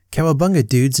Cowabunga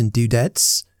dudes and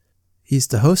dudettes. He's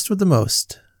the host with the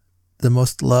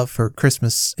most love for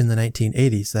Christmas in the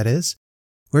 1980s, that is.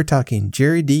 We're talking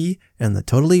Gerry D and the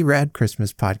Totally Rad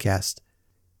Christmas podcast.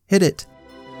 Hit it.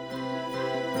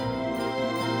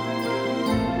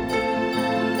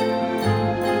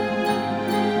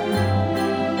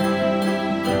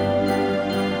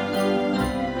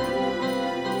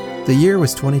 The year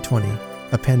was 2020.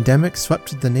 A pandemic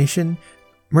swept the nation,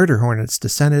 murder hornets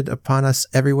descended upon us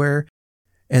everywhere,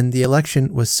 and the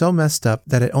election was so messed up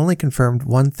that it only confirmed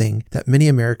one thing that many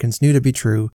Americans knew to be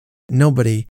true: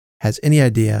 nobody has any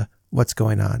idea what's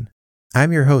going on.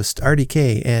 I'm your host,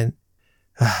 RDK, and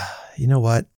you know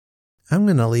what? I'm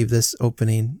going to leave this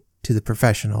opening to the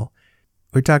professional.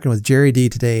 We're talking with Gerry D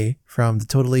today from the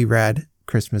Totally Rad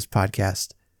Christmas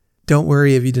podcast. Don't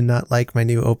worry if you did not like my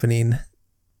new opening.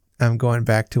 I'm going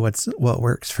back to what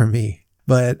works for me.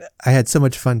 But I had so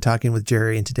much fun talking with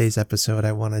Gerry in today's episode.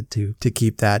 I wanted to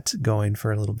keep that going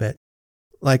for a little bit.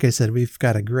 Like I said, we've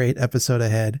got a great episode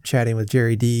ahead chatting with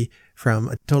Gerry D from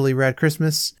a Totally Rad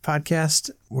Christmas podcast.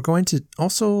 We're going to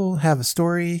also have a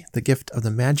story, The Gift of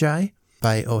the Magi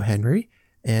by O. Henry,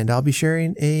 and I'll be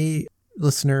sharing a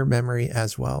listener memory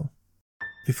as well.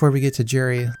 Before we get to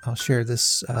Gerry, I'll share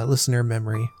this listener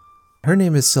memory. Her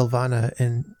name is Silvana,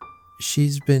 and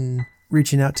she's been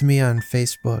reaching out to me on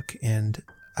Facebook, and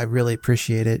I really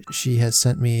appreciate it. She has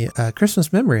sent me a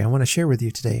Christmas memory I want to share with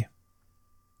you today.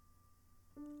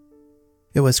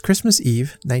 It was Christmas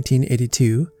Eve,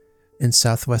 1982, in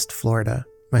Southwest Florida,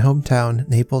 my hometown,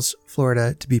 Naples,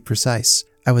 Florida, to be precise.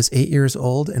 I was 8 years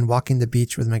old and walking the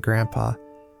beach with my grandpa,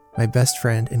 my best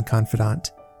friend and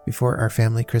confidant, before our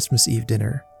family Christmas Eve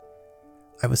dinner.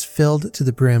 I was filled to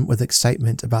the brim with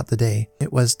excitement about the day.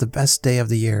 It was the best day of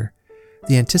the year.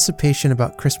 The anticipation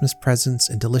about Christmas presents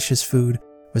and delicious food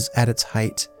was at its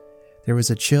height. There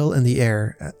was a chill in the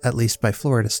air, at least by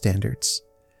Florida standards.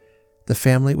 The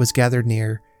family was gathered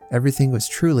near. Everything was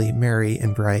truly merry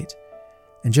and bright.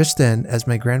 And just then, as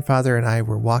my grandfather and I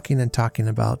were walking and talking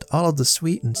about all of the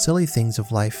sweet and silly things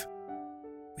of life,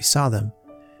 we saw them.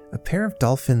 A pair of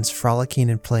dolphins frolicking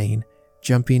and playing,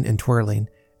 jumping and twirling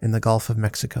in the Gulf of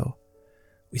Mexico.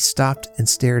 We stopped and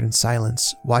stared in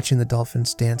silence, watching the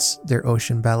dolphins dance their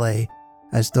ocean ballet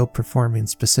as though performing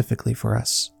specifically for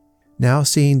us. Now,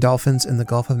 seeing dolphins in the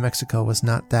Gulf of Mexico was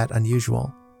not that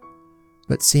unusual.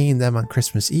 But seeing them on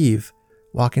Christmas Eve,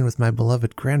 walking with my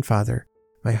beloved grandfather,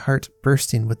 my heart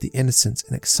bursting with the innocence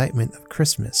and excitement of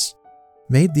Christmas,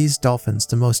 made these dolphins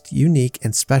the most unique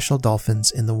and special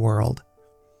dolphins in the world.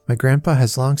 My grandpa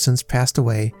has long since passed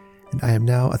away, and I am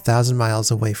now 1,000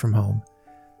 miles away from home.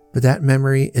 But that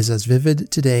memory is as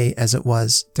vivid today as it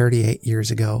was 38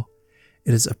 years ago.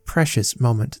 It is a precious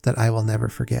moment that I will never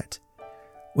forget.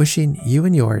 Wishing you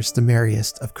and yours the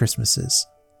merriest of Christmases.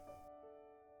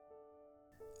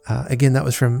 Again, that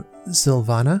was from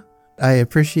Silvana. I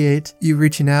appreciate you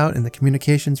reaching out and the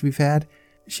communications we've had.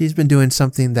 She's been doing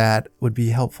something that would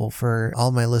be helpful for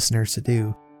all my listeners to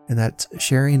do, and that's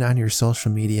sharing on your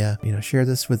social media. Share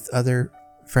this with other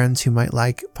friends who might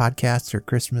like podcasts or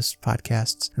Christmas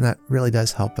podcasts, and that really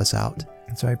does help us out.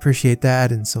 And so I appreciate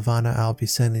that. And Silvana, I'll be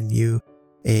sending you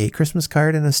a Christmas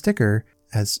card and a sticker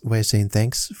as a way of saying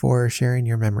thanks for sharing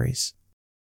your memories.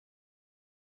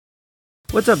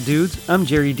 What's up, dudes? I'm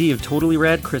Gerry D of Totally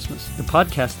Rad Christmas, the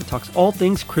podcast that talks all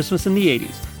things Christmas in the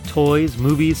 80s. Toys,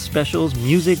 movies, specials,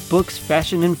 music, books,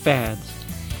 fashion, and fads.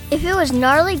 If it was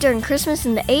gnarly during Christmas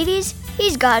in the 80s,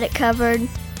 he's got it covered.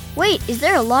 Wait, is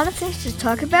there a lot of things to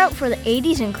talk about for the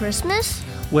 80s and Christmas?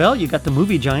 Well, you got the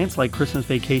movie giants like Christmas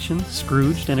Vacation,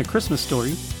 Scrooged, and A Christmas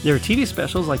Story. There are TV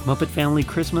specials like Muppet Family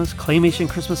Christmas, Claymation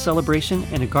Christmas Celebration,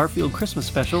 and a Garfield Christmas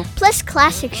special. Plus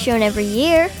classics shown every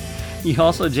year. You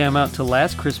also jam out to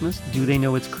Last Christmas, Do They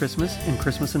Know It's Christmas, and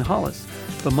Christmas in Hollis.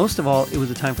 But most of all, it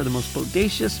was a time for the most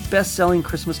bodacious, best-selling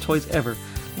Christmas toys ever,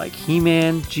 like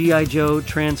He-Man, G.I. Joe,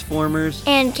 Transformers,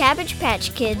 and Cabbage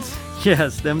Patch Kids.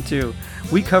 Yes, them too.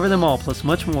 We cover them all, plus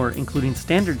much more, including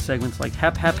standard segments like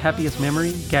Hap Hap Happiest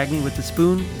Memory, Gag Me with the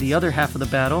Spoon, The Other Half of the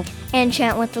Battle, and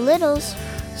Chant with the Littles.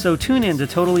 So tune in to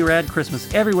Totally Rad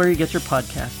Christmas everywhere you get your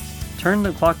podcasts. Turn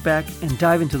the clock back and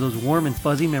dive into those warm and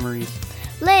fuzzy memories.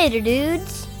 Later,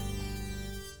 dudes.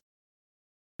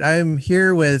 I'm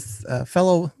here with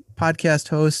fellow podcast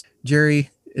host, Gerry.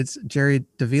 It's Gerry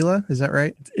Davilla, is that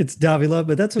right? It's Davilla,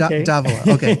 but that's okay. Davilla,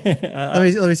 okay.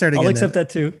 Let me start again. I'll accept that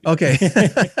too. Okay.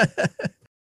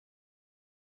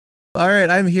 All right,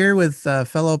 I'm here with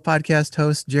fellow podcast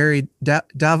host Gerry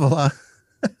Davilla.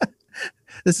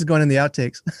 This is going in the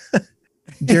outtakes.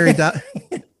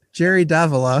 Gerry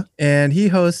Davilla, and he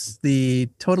hosts the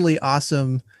totally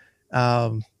awesome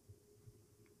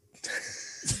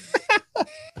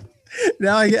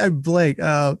Now I'm blank.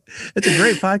 It's a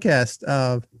great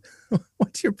podcast.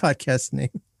 What's your podcast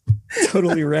name?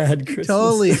 Totally Rad Christmas.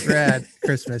 Totally Rad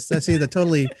Christmas. That's the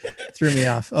totally threw me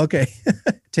off. Okay.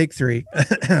 Take 3.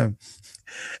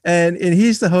 And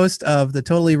he's the host of the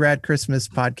Totally Rad Christmas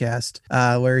podcast,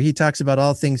 where he talks about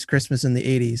all things Christmas in the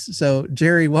 80s. So,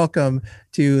 Gerry, welcome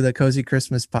to the Cozy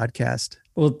Christmas podcast.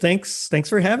 Well, thanks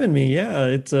for having me. Yeah,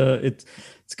 it's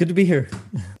good to be here.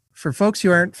 For folks who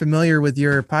aren't familiar with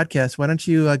your podcast, why don't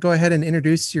you go ahead and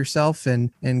introduce yourself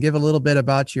and give a little bit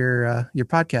about your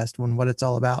podcast and what it's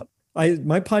all about.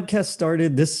 My podcast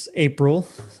started this April.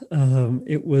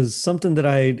 It was something that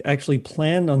I actually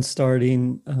planned on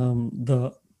starting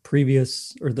the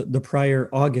prior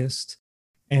August.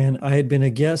 And I had been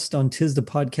a guest on Tis the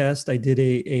Podcast. I did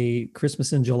a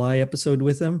Christmas in July episode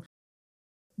with him.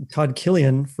 Todd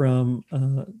Killian from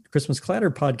Christmas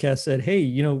Clatter podcast said, hey,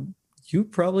 you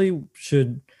probably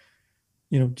should,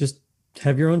 just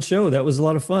have your own show. That was a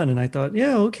lot of fun. And I thought,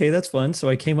 yeah, okay, that's fun. So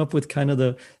I came up with kind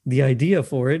of the idea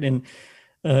for it. And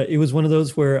it was one of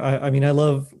those where I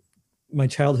love my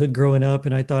childhood growing up.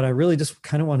 And I thought I really just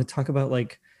kind of want to talk about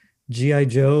like G.I.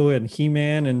 Joe and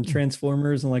He-Man and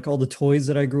Transformers and like all the toys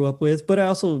that I grew up with. But I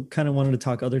also kind of wanted to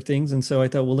talk other things. And so I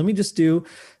thought, well, let me just do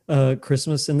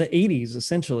Christmas in the 80s,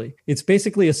 essentially. It's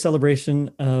basically a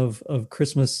celebration of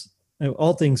Christmas,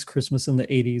 all things Christmas in the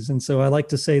 80s. And so I like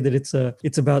to say that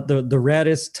it's about the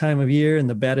raddest time of year and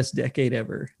the baddest decade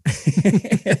ever.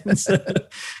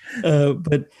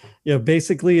 But yeah,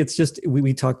 basically it's just,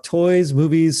 we talk toys,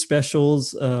 movies,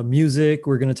 specials, music.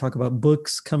 We're going to talk about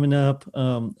books coming up,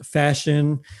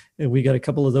 fashion. And we got a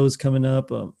couple of those coming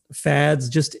up, fads.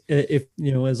 Just if,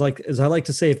 as I like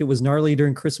to say, if it was gnarly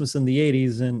during Christmas in the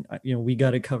 80s, and we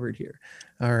got it covered here.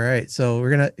 All right. So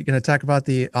we're going to talk about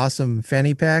the awesome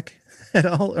fanny pack at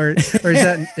all, or is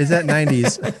that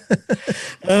 90s?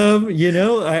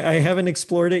 I haven't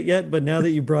explored it yet, but now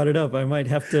that you brought it up, I might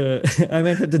have to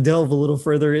delve a little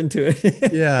further into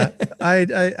it. Yeah.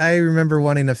 I remember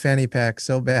wanting a fanny pack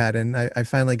so bad, and I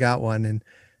finally got one, and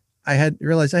I had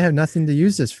realized I have nothing to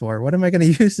use this for. What am I going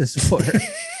to use this for?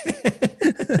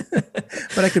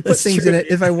 But I could put things in it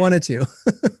if I wanted to.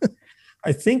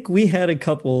 I think we had a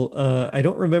couple. I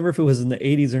don't remember if it was in the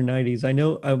 80s or 90s. I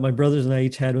know my brothers and I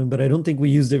each had one, but I don't think we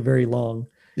used it very long.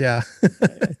 Yeah.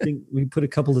 I think we put a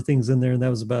couple of things in there and that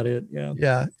was about it. Yeah.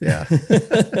 Yeah.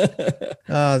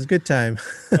 Oh, it's a good time.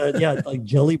 Yeah. Like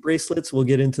jelly bracelets. We'll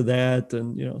get into that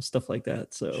and, stuff like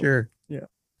that. So sure. Yeah.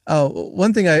 Oh,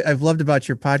 one thing I've loved about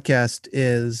your podcast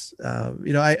is,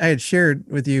 I had shared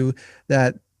with you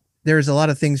that there's a lot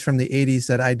of things from the 80s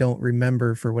that I don't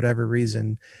remember for whatever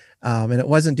reason. And it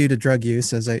wasn't due to drug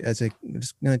use, as I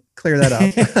just going to clear that up.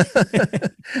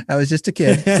 I was just a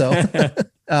kid. So,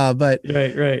 but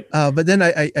right. But then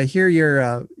I hear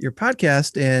your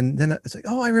podcast, and then it's like,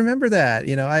 oh, I remember that.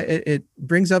 It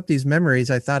brings up these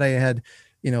memories I thought I had,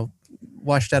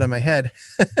 washed out of my head.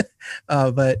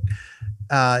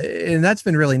 And that's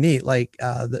been really neat. Like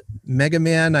the Mega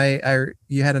Man,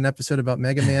 you had an episode about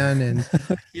Mega Man, and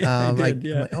yeah, I did,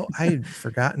 yeah. I had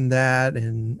forgotten that,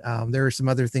 and there were some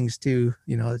other things too.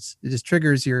 It just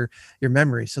triggers your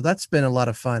memory. So that's been a lot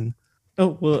of fun.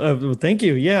 Oh well, thank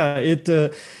you. Yeah,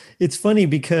 it's funny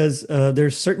because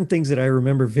there's certain things that I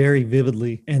remember very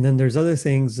vividly, and then there's other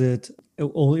things that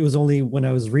it was only when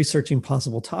I was researching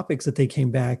possible topics that they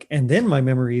came back, and then my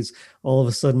memories all of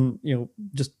a sudden,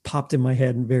 just popped in my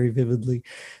head very vividly.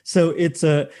 So it's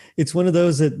one of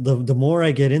those that the more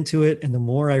I get into it, and the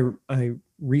more I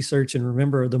research and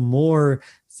remember, the more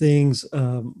things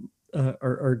are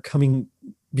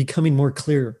becoming more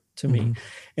clear to me. Mm-hmm.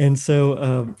 And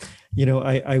so,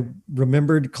 I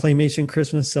remembered Claymation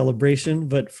Christmas Celebration,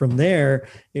 but from there,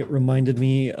 it reminded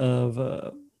me of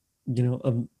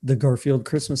the Garfield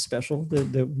Christmas special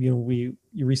that we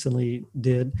recently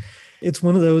did. It's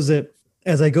one of those that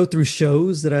as I go through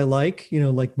shows that I like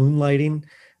Moonlighting,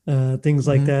 things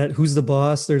like that. Who's the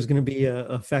Boss? There's going to be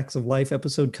a Facts of Life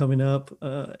episode coming up.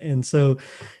 And so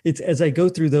it's, as I go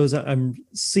through those, I'm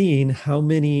seeing how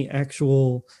many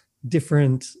actual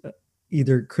different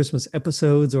either Christmas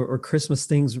episodes or Christmas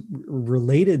things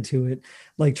related to it,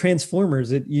 like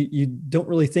Transformers. You don't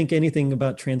really think anything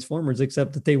about Transformers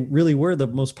except that they really were the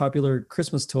most popular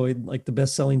Christmas toy, like the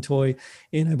best-selling toy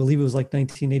in, I believe it was like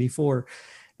 1984.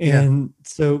 And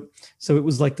so it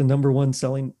was like the number one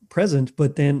selling present.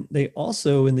 But then they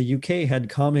also in the UK had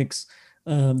comics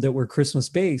that were Christmas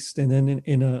based. And then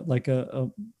in a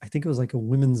I think it was like a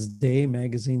Women's Day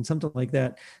magazine, something like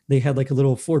that. They had like a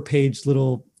little 4-page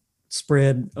little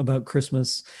spread about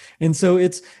Christmas. And so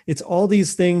it's all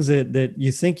these things that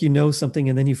you think something,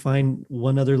 and then you find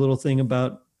one other little thing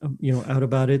about out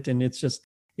about it. And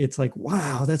it's like,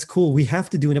 wow, that's cool. We have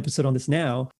to do an episode on this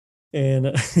now.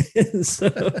 And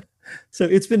so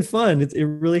it's been fun. It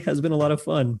really has been a lot of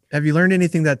fun. Have you learned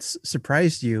anything that's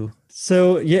surprised you?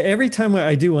 So yeah, every time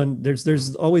I do one,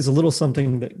 there's always a little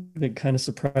something that kind of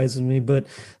surprises me. But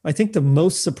I think the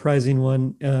most surprising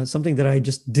one, something that I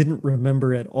just didn't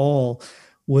remember at all,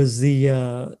 was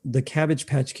the Cabbage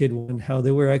Patch Kid one. How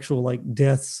there were actual like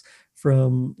deaths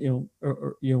from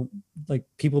like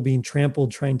people being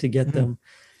trampled trying to get them.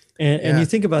 And you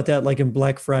think about that like in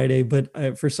Black Friday,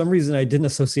 but for some reason I didn't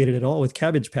associate it at all with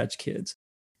Cabbage Patch Kids.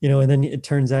 And then it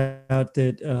turns out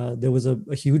that there was a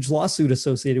huge lawsuit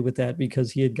associated with that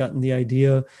because he had gotten the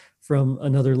idea from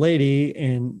another lady,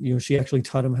 and she actually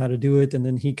taught him how to do it, and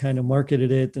then he kind of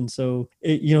marketed it, and so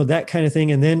that kind of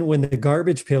thing. And then when the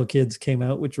Garbage Pail Kids came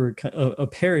out, which were a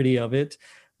parody of it,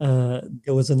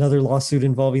 there was another lawsuit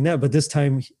involving that, but this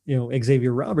time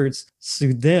Xavier Roberts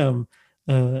sued them.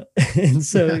 And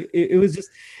so it was just,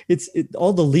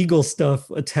 all the legal stuff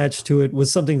attached to it was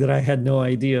something that I had no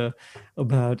idea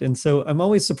about. And so I'm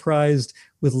always surprised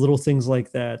with little things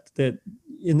like that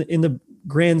in the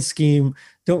grand scheme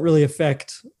don't really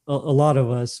affect a lot of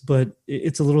us, but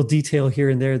it's a little detail here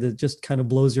and there that just kind of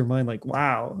blows your mind. Like,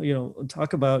 wow,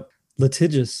 talk about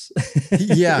litigious.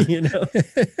 Yeah.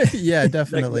 Yeah,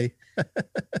 definitely.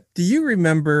 Do you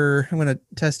remember, I'm going to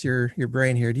test your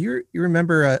brain here. Do you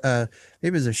remember maybe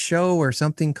it was a show or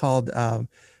something called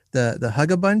the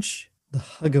Hug-a-Bunch? The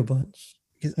Hug-a-Bunch.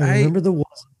 I remember the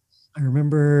Wazzles. I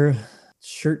remember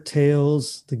Shirt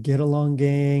Tails, the Get Along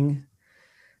Gang.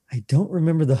 I don't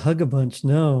remember the Hug-a-Bunch.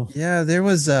 No. Yeah, there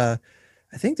was I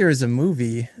think there was a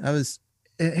movie.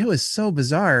 It was so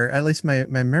bizarre. At least my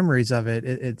memories of it.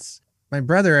 It's my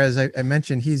brother, as I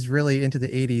mentioned, he's really into the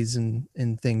 80s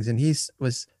and things. And he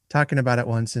was talking about it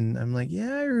once. And I'm like,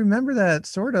 yeah, I remember that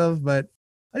sort of, but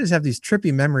I just have these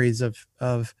trippy memories of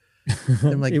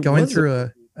him like going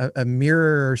through a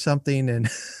mirror or something. And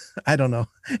I don't know.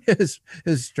 It was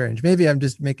strange. Maybe I'm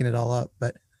just making it all up,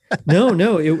 but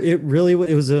no, it really,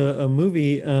 it was a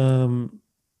movie from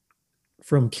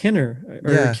Kenner,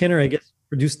 or Kenner, I guess,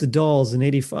 produced the Dolls in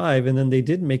 85, and then they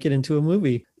did make it into a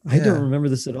movie. I don't remember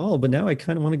this at all, but now I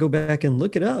kind of want to go back and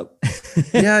look it up.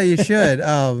 Yeah, you should.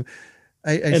 I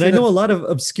know a lot of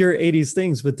obscure 80s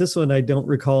things, but this one I don't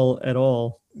recall at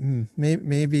all.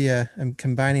 Maybe I'm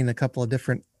combining a couple of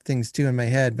different things too in my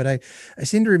head, but I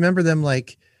seem to remember them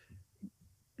like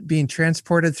being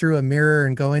transported through a mirror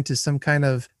and going to some kind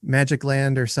of magic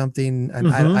land or something. And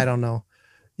I don't know.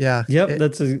 Yeah. Yep.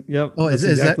 That's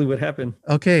exactly what happened.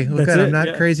 Okay. Well, good. I'm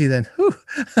not crazy then.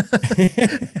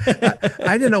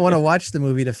 I didn't want to watch the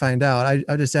movie to find out.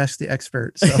 I'll just ask the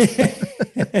expert. So.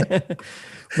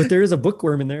 But there is a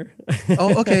bookworm in there.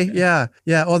 Oh, okay. Yeah.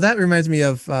 Yeah. Well, that reminds me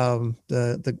of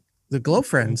the Glow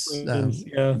Friends.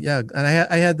 Yeah. And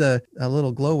I had a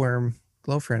little glowworm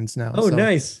Glow Friends now. Oh, so,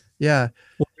 nice. Yeah.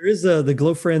 Well, there is the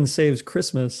Glow Friends Saves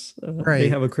Christmas. Right. They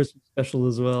have a Christmas special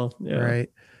as well. Yeah.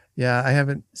 Right. Yeah, I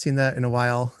haven't seen that in a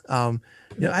while. I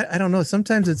don't know.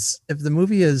 Sometimes if the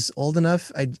movie is old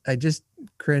enough, I just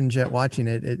cringe at watching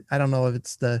it. I don't know if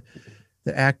it's the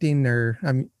acting or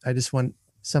I just want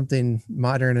something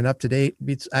modern and up to date.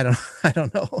 I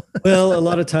don't know. Well, a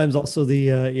lot of times also the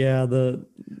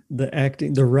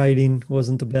acting, the writing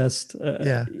wasn't the best.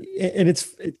 And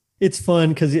it's fun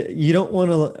because you don't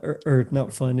want to, or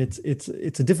not fun. It's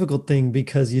a difficult thing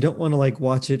because you don't want to like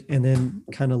watch it and then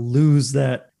kind of lose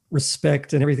that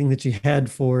respect and everything that you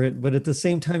had for it. But at the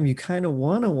same time, you kind of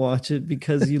want to watch it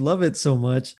because you love it so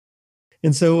much.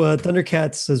 And so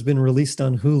Thundercats has been released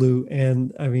on Hulu.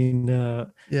 And I mean,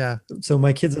 so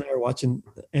my kids and I are watching,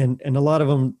 and a lot of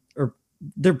them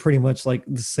they're pretty much like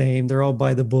the same. They're all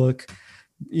by the book,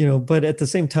 but at the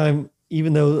same time,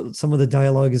 even though some of the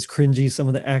dialogue is cringy, some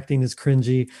of the acting is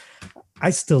cringy, I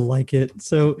still like it.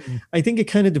 So I think it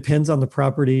kind of depends on the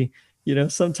property.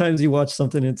 Sometimes you watch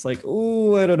something and it's like,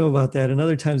 oh, I don't know about that. And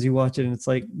other times you watch it and it's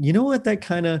like, you know what,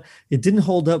 it didn't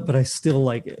hold up, but I still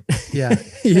like it. Yeah.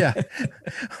 Yeah.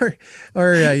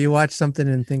 Or you watch something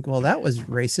and think, well, that was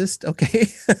racist. Okay.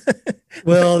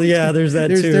 Well, yeah, there's that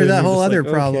too. There's that whole other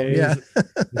problem. Okay, yeah.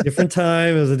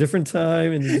 It was a different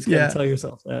time. And you just gotta tell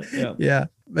yourself that. Yeah. Yeah.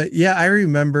 But yeah, I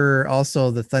remember also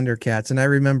the Thundercats, and I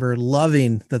remember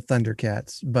loving the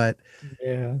Thundercats, but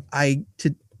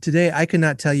today, I could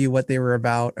not tell you what they were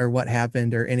about or what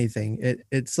happened or anything.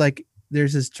 It's like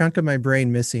there's this chunk of my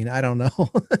brain missing. I don't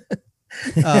know.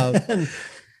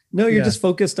 No, you're just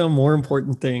focused on more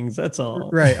important things. That's all.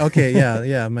 Right. Okay. Yeah.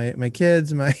 Yeah. My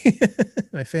kids, my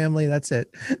family. That's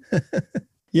it.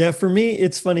 Yeah. For me,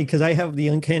 it's funny because I have the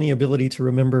uncanny ability to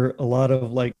remember a lot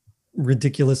of like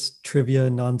ridiculous trivia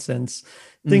nonsense,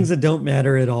 things that don't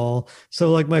matter at all.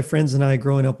 So like my friends and I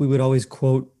growing up, we would always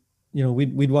quote,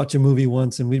 we'd watch a movie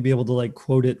once and we'd be able to like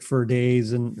quote it for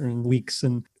days and weeks.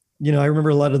 And, I remember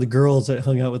a lot of the girls that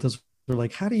hung out with us were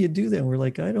like, how do you do that? And we're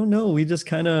like, I don't know. We just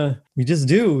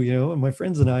do, and my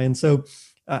friends and I. And so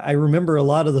I remember a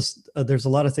lot of this. There's a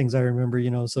lot of things I remember,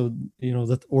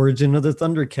 the origin of the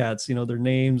Thundercats, their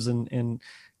names and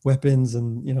weapons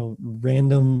and,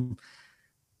 random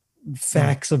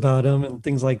facts about them and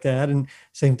things like that. And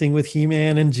same thing with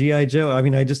He-Man and G.I. Joe. I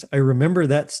mean, I remember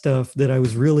that stuff that I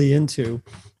was really into.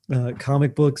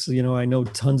 Comic books, I know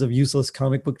tons of useless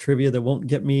comic book trivia that won't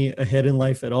get me ahead in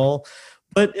life at all.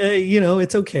 But,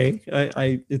 it's okay.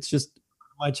 It's just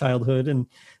my childhood. And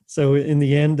so in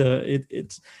the end,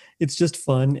 it's just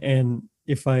fun. And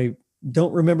if I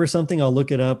don't remember something, I'll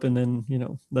look it up, and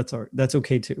then, that's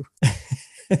okay too.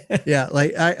 Yeah.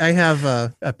 Like I have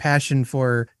a passion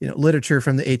for, literature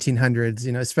from the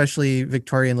 1800s, especially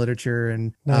Victorian literature.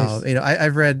 And, nice.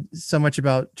 I've read so much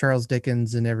about Charles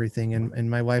Dickens and everything.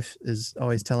 And my wife is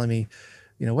always telling me,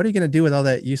 what are you going to do with all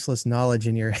that useless knowledge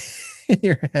in your, in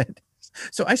your head?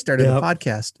 So I started a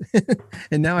podcast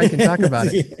and now I can talk about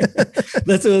it.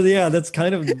 That's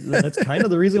kind of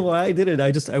the reason why I did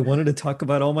it. I wanted to talk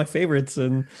about all my favorites,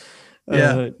 and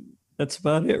that's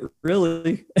about it,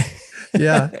 really.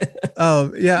 Yeah.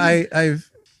 Oh, yeah.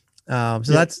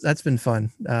 That's been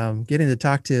fun. Getting to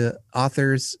talk to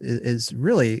authors is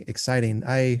really exciting.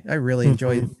 I really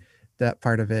enjoyed that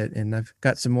part of it, and I've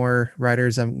got some more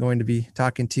writers I'm going to be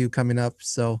talking to coming up.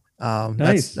 So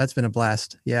nice. That's been a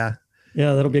blast. Yeah.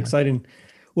 Yeah, that'll be exciting.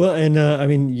 Well, and I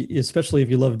mean, especially if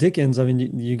you love Dickens, I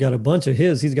mean, you got a bunch of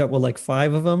his. He's got like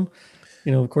 5 of them.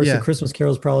 Of course, The Christmas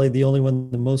Carol is probably the only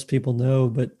one that most people know,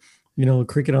 but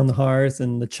Cricket on the Hearth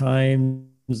and the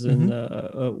Chimes and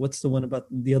what's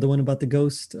the other one about the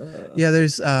ghost?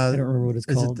 There's I don't remember what it's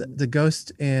called. The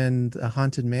Ghost and a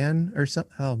Haunted Man or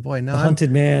something. Oh boy, no. The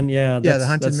Haunted Man, the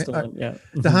Haunted Man. The one, yeah.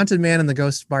 The Haunted Man and the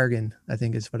Ghost Bargain, I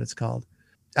think is what it's called.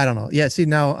 I don't know. Yeah, see,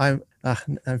 now I'm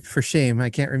for shame, I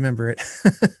can't remember it.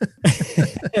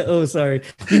 Oh, sorry.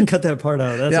 You can cut that part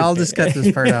out. That's I'll just cut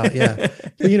this part out. Yeah.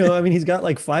 I mean, he's got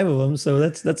like 5 of them, so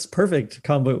that's perfect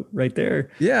combo right there.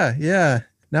 Yeah, yeah.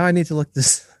 Now I need to look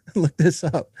this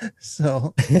up.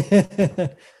 So,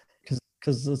 because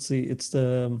let's see, it's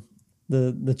the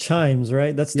Chimes,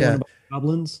 right? That's the one about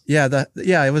goblins. Yeah,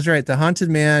 it was right. The Haunted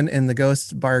Man and the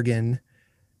Ghost Bargain.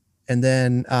 And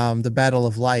then the Battle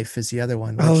of Life is the other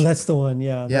one. That's the one.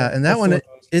 Yeah. And that one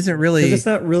isn't really. It's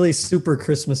not really super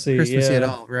Christmassy at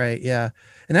all. Right. Yeah.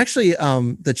 And actually,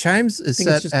 the Chimes is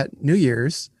set at New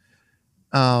Year's.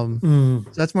 So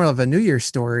that's more of a New Year's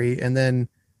story. And then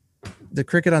the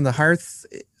Cricket on the Hearth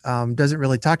doesn't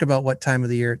really talk about what time of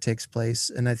the year it takes place.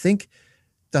 And I think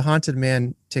the Haunted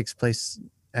Man takes place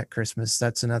at Christmas.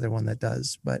 That's another one that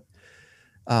does. But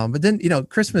then,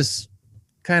 Christmas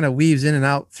kind of weaves in and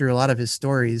out through a lot of his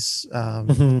stories.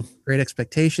 Great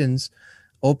Expectations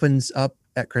opens up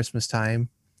at Christmas time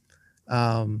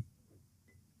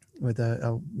with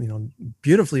a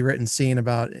beautifully written scene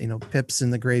about Pip's in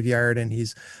the graveyard and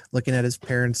he's looking at his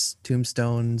parents'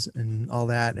 tombstones and all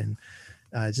that, and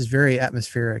it's just very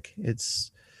atmospheric.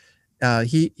 It's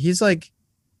he's like,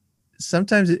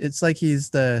 sometimes it's like he's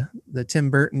the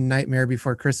Tim Burton Nightmare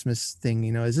Before Christmas thing.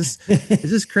 Is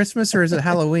this Christmas or is it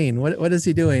Halloween? What is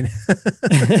he doing?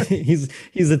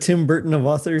 he's a Tim Burton of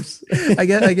authors. I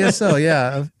guess so.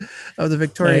 Yeah. Of the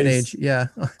Victorian age. Yeah.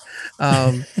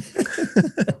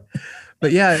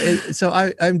 But yeah, so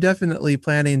I'm definitely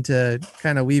planning to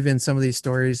kind of weave in some of these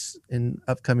stories in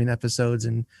upcoming episodes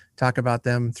and talk about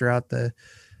them throughout the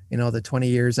 20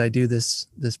 years I do this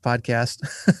podcast.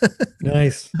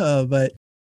 Nice. But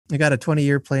I got a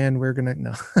 20-year plan. We're going to,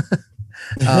 no.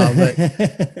 But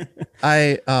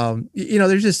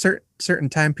there's just certain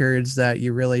time periods that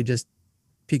you really just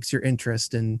piques your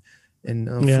interest. And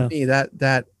for me,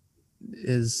 that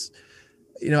is,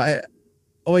 I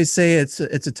always say it's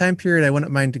a time period I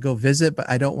wouldn't mind to go visit, but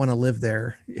I don't want to live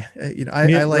there.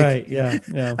 I like, right. Yeah.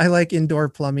 I like indoor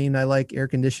plumbing. I like air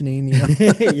conditioning,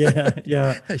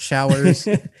 yeah. Showers,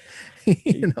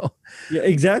 Yeah,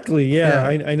 exactly. Yeah.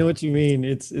 I know what you mean.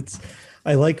 It's,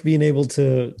 I like being able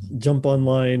to jump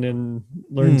online and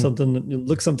learn something,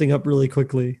 look something up really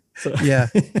quickly. So. Yeah.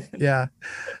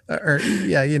 Or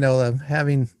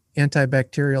having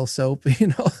antibacterial soap,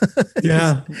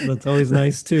 Yeah, that's always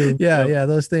nice too. Yeah,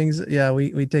 those things,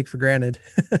 we take for granted.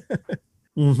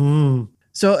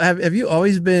 So have you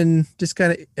always been just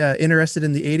kind of interested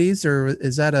in the 80s, or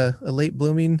is that a late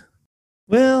blooming?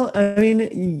 Well, I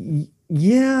mean,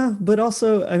 yeah, but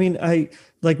also, I mean,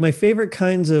 like my favorite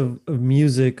kinds of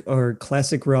music are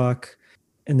classic rock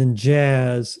and then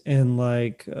jazz and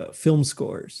like film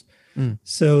scores. Mm.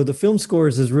 So the film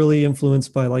scores is really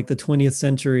influenced by like the 20th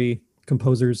century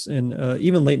composers and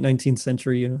even late 19th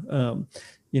century,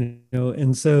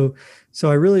 and so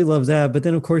I really love that. But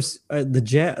then of course the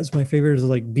jazz, my favorite is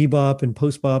like bebop and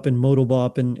post bop and modal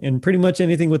bop and pretty much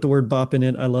anything with the word bop in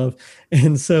it, I love.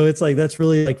 And so it's like that's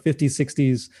really like 50s,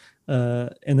 60s.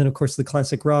 And then of course the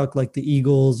classic rock like the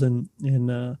Eagles and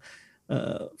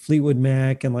Fleetwood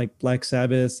Mac and like Black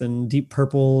Sabbath and Deep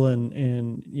Purple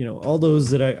and all those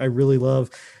that I really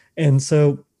love. And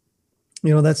so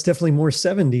that's definitely more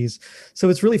 70s. So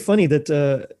it's really funny that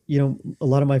a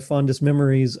lot of my fondest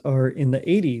memories are in the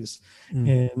 80s.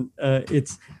 And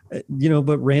it's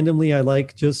but randomly I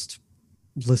like just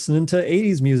listening to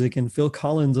 80s music, and Phil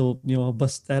Collins will I'll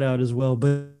bust that out as well.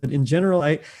 But in general,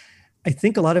 I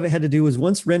think a lot of it had to do was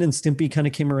once Ren and Stimpy kind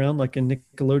of came around, like in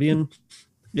Nickelodeon,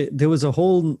 it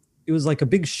was like a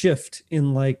big shift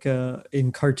in like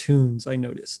in cartoons, I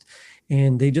noticed,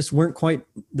 and they just weren't quite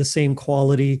the same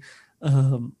quality.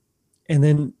 And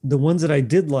then the ones that I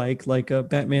did like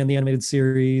Batman the animated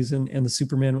series and the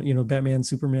Superman, Batman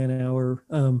Superman Hour,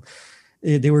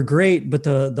 they were great, but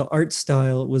the art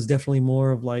style was definitely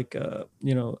more of like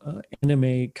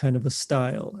anime kind of a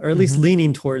style, or at least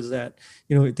leaning towards that.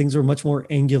 Things were much more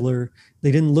angular.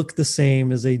 They didn't look the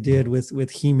same as they did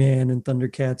with He-Man and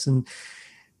Thundercats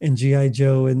and G.I.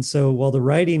 Joe. And so while the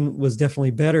writing was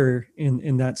definitely better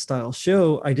in that style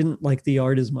show, I didn't like the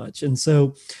art as much. And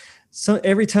so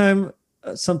every time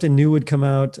something new would come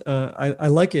out, I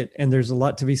like it, and there's a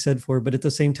lot to be said for it. But at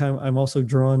the same time, I'm also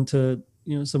drawn to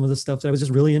some of the stuff that I was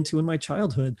just really into in my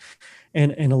childhood,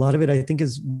 and a lot of it I think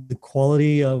is the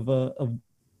quality of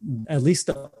at least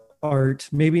the art,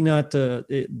 maybe not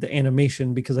the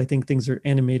animation, because I think things are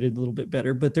animated a little bit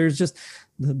better. But there's just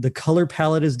the color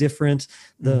palette is different,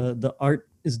 the art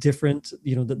is different,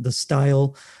 the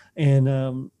style, and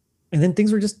then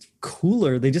things were just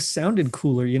cooler. They just sounded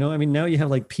cooler, I mean, now you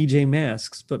have like PJ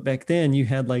Masks, but back then you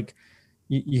had like,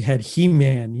 you had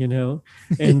He-Man,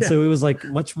 and so it was like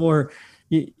much more,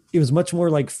 it was much more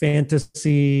like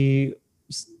fantasy,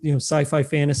 sci-fi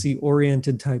fantasy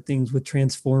oriented type things with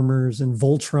Transformers and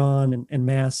Voltron and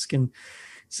Mask. And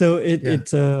so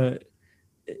it's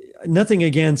nothing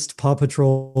against Paw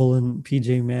Patrol and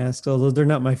PJ Masks, although they're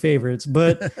not my favorites,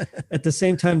 but at the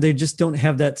same time, they just don't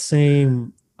have that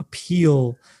same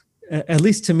appeal, at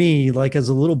least to me. Like as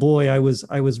a little boy, I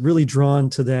was really drawn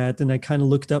to that, and I kind of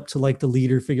looked up to like the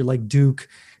leader figure like Duke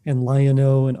and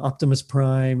Lion-O and Optimus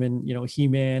Prime and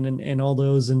He-Man and all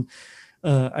those, and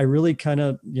I really kind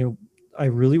of I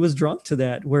really was drawn to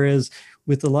that. Whereas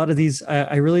with a lot of these,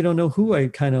 I really don't know who I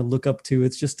kind of look up to.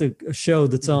 It's just a show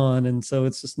that's on, and so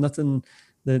it's just nothing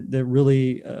that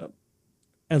really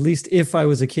at least if I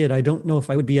was a kid, I don't know if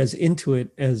I would be as into it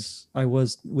as I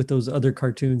was with those other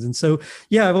cartoons. And so,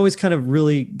 yeah, I've always kind of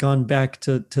really gone back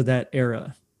to that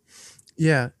era.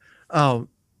 Yeah. I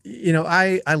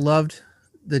loved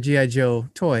the G.I. Joe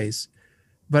toys,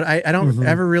 but I don't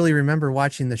ever really remember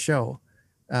watching the show,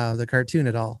 the cartoon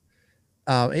at all.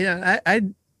 I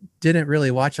didn't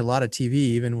really watch a lot of TV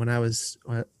even when I was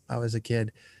a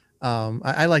kid.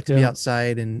 I like to be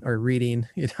outside or reading,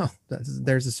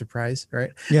 there's a surprise, right?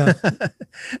 Yeah.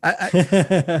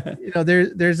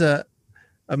 There's a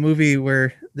movie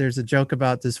where there's a joke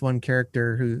about this one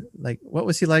character who, like, what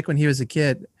was he like when he was a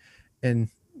kid? And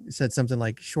said something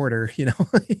like shorter,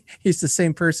 he's the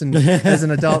same person as an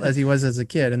adult as he was as a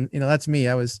kid. And, that's me.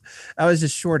 I was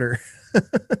just shorter.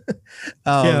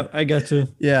 Yeah, I got you.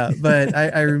 Yeah. But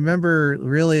I remember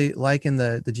really liking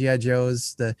the G.I.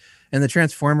 Joes, and the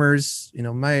Transformers.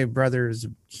 My brother is a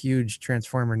huge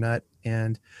Transformer nut,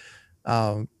 and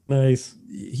nice.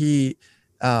 He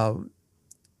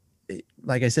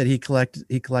like I said, he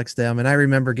collects them, and I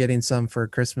remember getting some for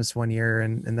Christmas one year,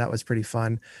 and that was pretty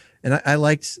fun. And I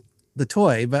liked the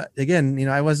toy, but again,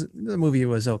 the movie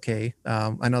was okay.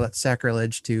 I know that's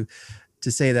sacrilege to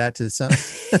say that to some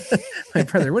my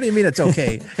brother. What do you mean it's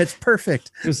okay? It's perfect.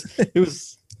 It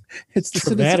was it's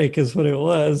traumatic is what it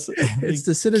was. It's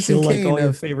the Citizen Kane all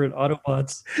your favorite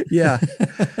Autobots. Yeah.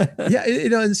 Yeah.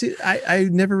 And see, I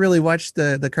never really watched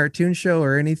the cartoon show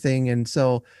or anything. And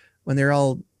so when they're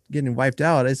all getting wiped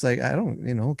out, it's like, I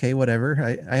don't, okay,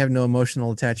 whatever. I have no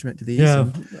emotional attachment to these. Yeah.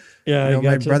 And, yeah.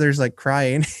 my brother's like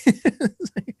crying.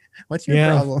 Like, what's your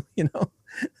problem?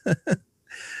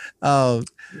 But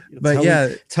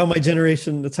it's how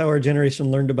that's how our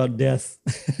generation learned about death.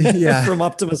 Yeah. From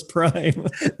Optimus Prime.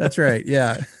 That's right.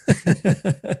 Yeah.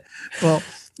 Well,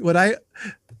 what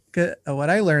what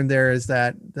I learned there is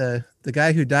that the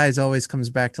guy who dies always comes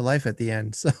back to life at the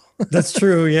end. So That's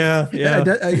true. Yeah. Yeah.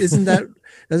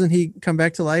 doesn't he come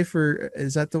back to life, or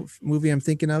is that the movie I'm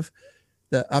thinking of?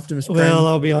 The Optimus Prime? Well,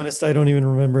 I'll be honest, I don't even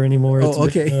remember anymore. Oh,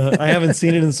 okay. I haven't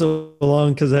seen it in so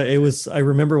long because I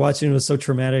remember watching it was so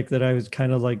traumatic that I was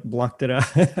kind of like blocked it out.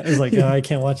 I was like, oh, I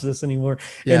can't watch this anymore.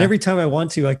 Yeah. And every time I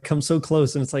want to, I come so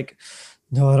close and it's like,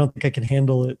 no, I don't think I can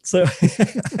handle it. So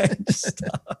I just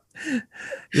stop.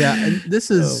 Yeah. And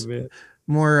this is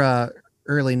more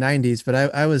early 90s, but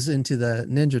I was into the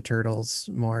Ninja Turtles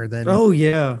more than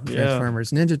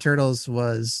Transformers. Ninja Turtles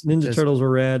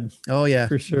were rad. Oh yeah,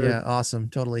 for sure. Yeah, awesome,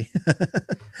 totally.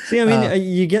 See, I mean,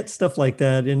 you get stuff like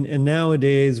that, and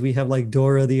nowadays we have like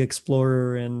Dora the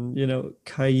Explorer and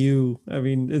Caillou. I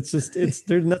mean, there's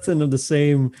nothing of the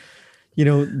same.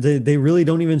 They really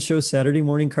don't even show Saturday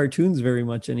morning cartoons very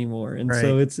much anymore, and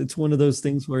so it's one of those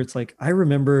things where it's like I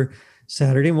remember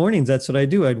Saturday mornings, that's what I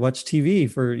do. I'd watch TV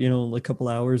for, a couple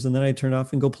hours and then I'd turn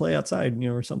off and go play outside,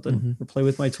 or something, or play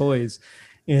with my toys.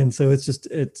 And so it's,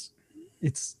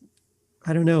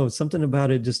 I don't know, something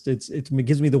about it. Just, it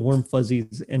gives me the warm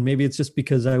fuzzies, and maybe it's just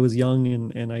because I was young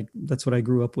and that's what I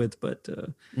grew up with. But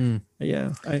I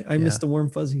miss the warm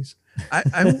fuzzies.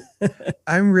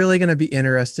 I'm really going to be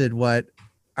interested what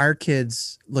our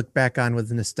kids look back on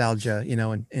with nostalgia,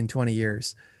 in 20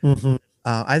 years. Mm-hmm.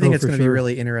 I think it's going to be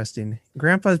really interesting.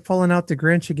 Grandpa's pulling out the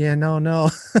Grinch again. Oh no,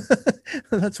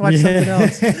 let's watch something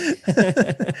else.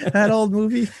 That old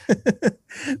movie.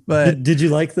 But did you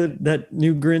like that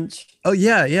new Grinch? Oh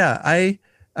yeah. I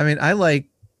mean, I like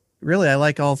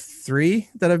all three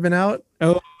that have been out.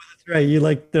 Oh, that's right. You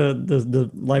like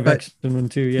the live action one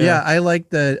too. Yeah. Yeah, I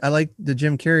like the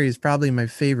Jim Carrey is probably my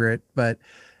favorite, but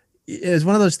it's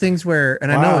one of those things where,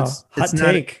 and I know it's hot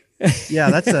take. Yeah,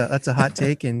 that's a hot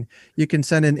take, and you can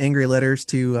send in angry letters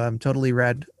to Totally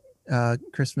Rad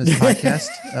Christmas podcast.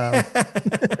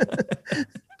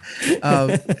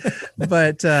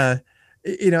 But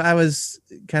I was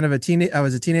kind of I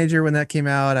was a teenager when that came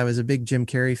out. I was a big Jim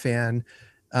Carrey fan,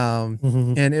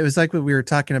 and it was like what we were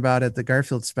talking about at the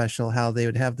Garfield special, how they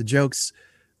would have the jokes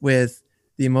with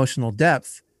the emotional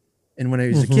depth, and when I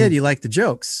was a kid, you liked the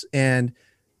jokes, and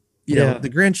the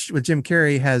Grinch with Jim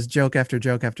Carrey has joke after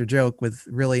joke after joke with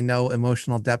really no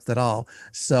emotional depth at all.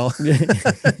 So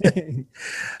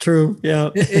true. Yeah.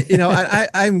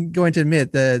 I'm going to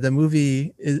admit the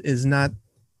movie is not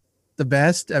the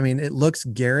best. I mean, it looks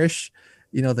garish,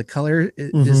 the color,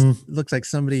 it just looks like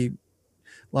somebody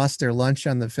lost their lunch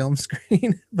on the film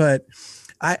screen, but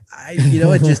I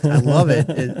love it.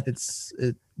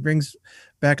 It brings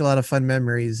back a lot of fun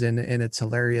memories and it's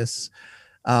hilarious.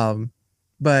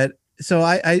 But so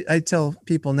I tell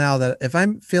people now that if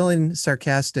I'm feeling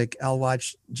sarcastic, I'll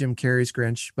watch Jim Carrey's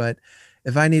Grinch. But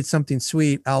if I need something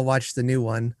sweet, I'll watch the new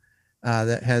one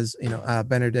that has,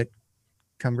 Benedict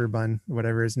Cumberbun,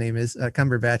 whatever his name is,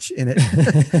 Cumberbatch in it.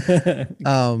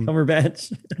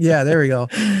 Cumberbatch. Yeah, there we go.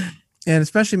 And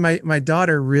especially my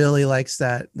daughter really likes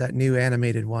that new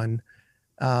animated one.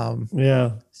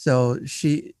 So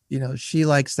she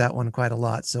likes that one quite a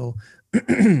lot. So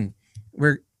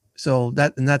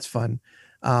that's fun.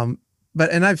 And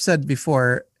I've said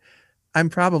before, I'm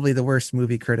probably the worst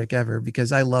movie critic ever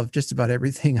because I love just about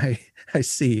everything I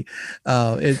see.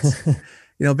 It's,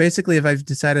 basically if I've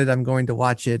decided I'm going to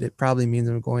watch it, it probably means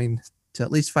I'm going to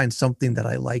at least find something that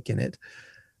I like in it.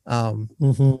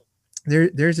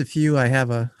 There's a few I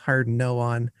have a hard no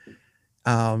on.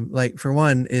 Like for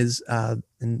one is, and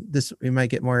this, we might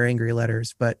get more angry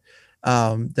letters, but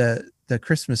the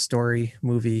Christmas Story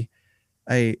movie,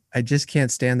 I just can't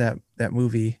stand that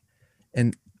movie,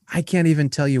 and I can't even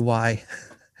tell you why.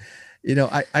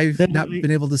 I've not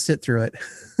been able to sit through it.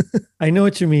 I know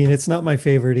what you mean. It's not my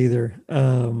favorite either.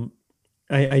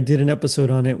 I did an episode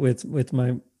on it with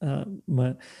my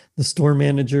the store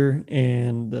manager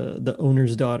and the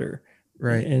owner's daughter.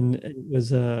 Right. And it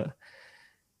was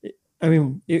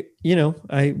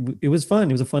it was fun.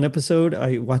 It was a fun episode.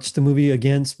 I watched the movie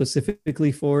again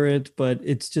specifically for it, but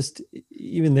it's just,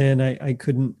 even then I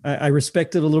couldn't, I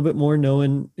respect it a little bit more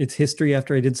knowing its history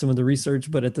after I did some of the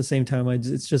research, but at the same time,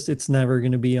 it's never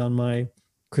going to be on my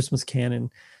Christmas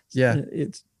canon. Yeah.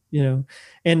 It's,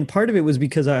 and part of it was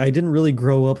because I didn't really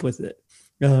grow up with it.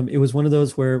 It was one of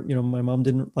those where, my mom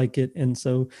didn't like it. And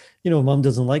so, if mom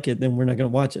doesn't like it, then we're not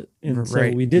going to watch it. And so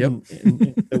we didn't,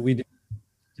 and so we didn't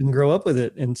grow up with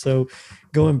it. And so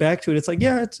going back to it, it's like,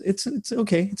 yeah, it's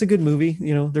okay. It's a good movie.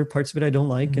 There are parts of it I don't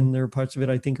like, and there are parts of it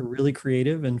I think are really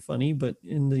creative and funny, but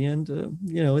in the end,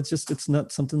 it's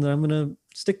not something that I'm going to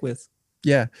stick with.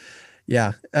 Yeah.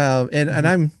 Yeah.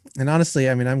 And honestly,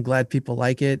 I mean, I'm glad people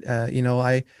like it. I know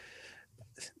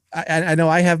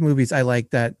I have movies I like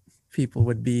that people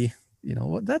would be,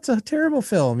 well, that's a terrible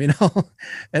film, and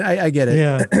I get it.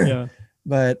 Yeah, yeah.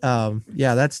 But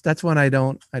yeah, that's one I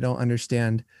don't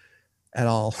understand at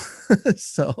all.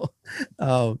 So,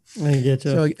 I get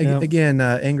you. so Yeah. again,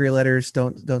 angry letters,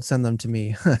 don't send them to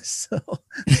me. So,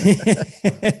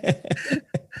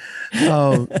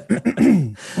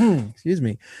 excuse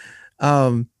me.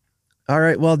 All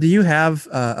right. Well, do you have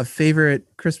a favorite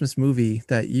Christmas movie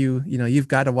that you've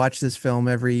got to watch this film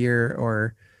every year,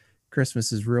 or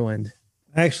Christmas is ruined?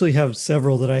 I actually have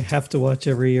several that I have to watch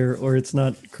every year, or it's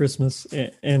not Christmas.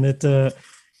 And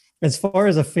as far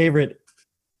as a favorite,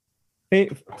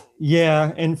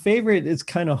 yeah, and favorite is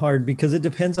kind of hard because it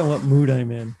depends on what mood I'm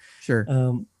in. Sure.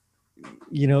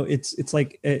 It's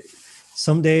like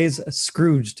some days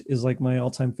Scrooged is like my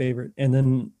all-time favorite, and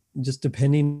then just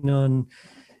depending on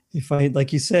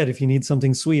like you said, if you need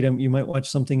something sweet, you might watch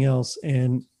something else.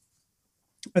 And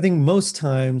I think most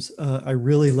times I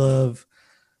really love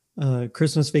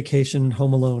Christmas Vacation,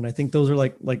 Home Alone. I think those are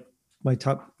like my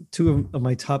top two of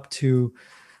my top two.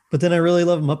 But then I really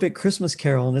love Muppet Christmas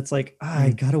Carol, and it's like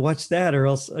I gotta watch that, or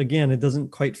else again it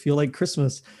doesn't quite feel like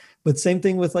Christmas. But same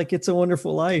thing with like It's a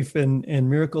Wonderful Life and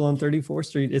Miracle on 34th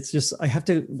Street. It's just I have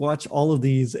to watch all of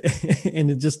these, and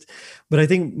it just. But I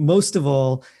think most of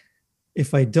all,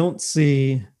 if I don't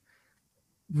see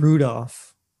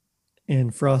Rudolph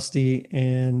and Frosty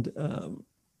and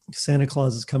Santa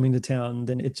Claus is Coming to Town,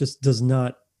 then it just does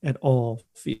not at all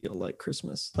feel like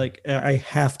Christmas. Like I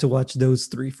have to watch those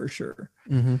three for sure.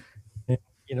 Mm-hmm.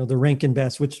 And, the Rankin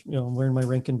Bass, which I'm wearing my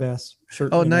Rankin Bass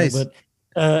shirt. Oh, nice. Now, but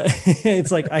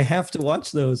it's like I have to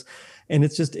watch those, and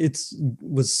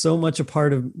was so much a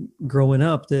part of growing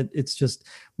up that it's just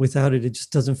without it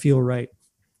just doesn't feel right.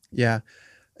 Yeah.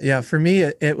 For me,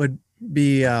 it would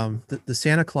be the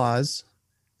Santa Claus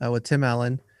with Tim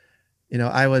Allen.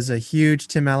 I was a huge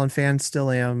Tim Allen fan, still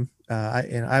am.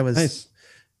 I was nice.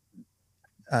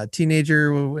 A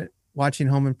teenager watching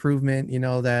Home Improvement.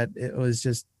 That it was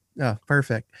just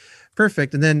perfect.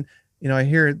 And then I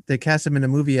hear they cast him in a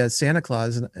movie as Santa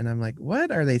Claus, and I'm like, what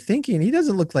are they thinking? He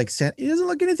doesn't look like He doesn't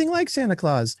look anything like Santa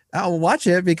Claus. I'll watch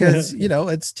it because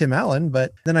it's Tim Allen.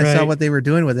 But then I saw what they were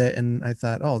doing with it, and I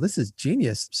thought, oh, this is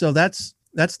genius. So that's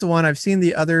the one. I've seen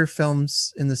the other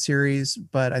films in the series,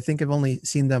 but I think I've only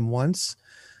seen them once.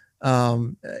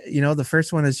 The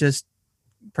first one is just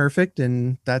perfect,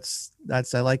 and that's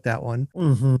I like that one.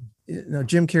 Mm-hmm.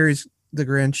 Jim Carrey's The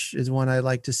Grinch is one I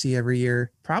like to see every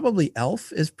year. Probably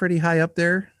Elf is pretty high up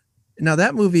there. Now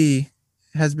that movie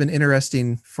has been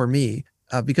interesting for me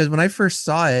because when I first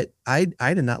saw it, I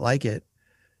did not like it.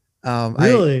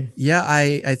 Really?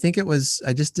 I think it was,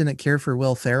 I just didn't care for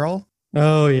Will Ferrell.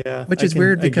 Oh yeah. Which is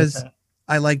weird because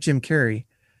I like Jim Carrey.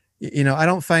 I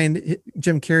don't find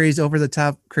Jim Carrey's over the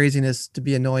top craziness to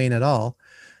be annoying at all,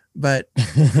 but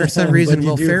for some reason,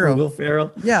 Will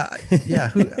Ferrell. Yeah.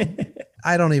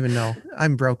 I don't even know.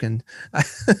 I'm broken.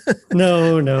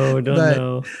 No, don't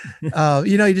know.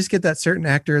 You just get that certain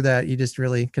actor that you just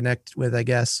really connect with, I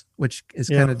guess, which is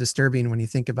kind of disturbing when you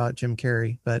think about Jim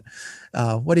Carrey. But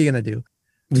what are you going to do?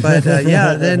 But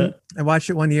then I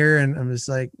watched it one year and I'm just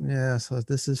like, yeah, so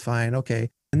this is fine. Okay.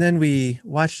 And then we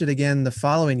watched it again the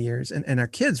following years and our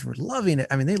kids were loving it.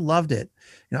 I mean, they loved it.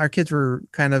 Our kids were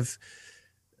kind of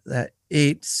that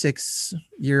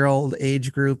 6-year-old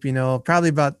age group, probably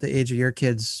about the age of your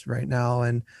kids right now.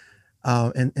 And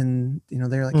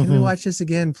they're like, can we watch this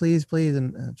again, please?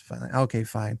 And finally, okay,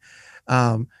 fine.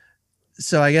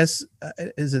 So I guess,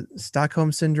 is it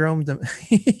Stockholm syndrome?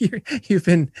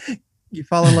 You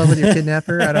fall in love with your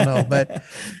kidnapper. I don't know, but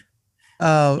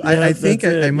I think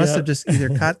I must have just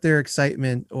either caught their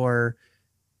excitement or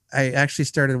I actually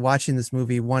started watching this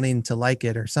movie wanting to like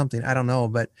it or something. I don't know,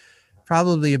 but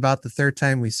probably about the third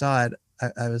time we saw it,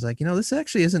 I was like, this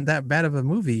actually isn't that bad of a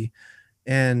movie.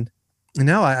 And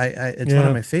now it's one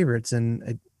of my favorites and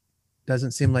it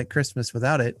doesn't seem like Christmas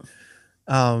without it.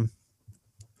 And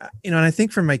I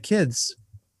think for my kids,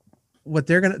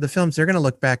 the films they're going to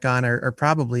look back on are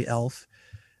probably Elf.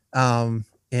 And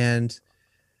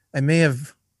I'm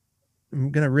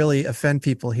going to really offend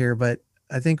people here, but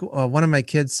I think one of my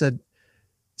kids said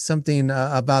something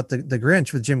about the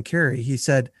Grinch with Jim Carrey. He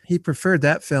said he preferred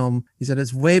that film. He said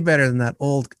it's way better than that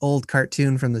old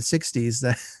cartoon from the 60s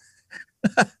that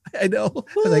I know.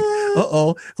 Like,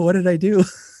 what did I do?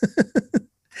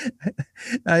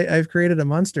 I've created a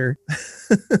monster.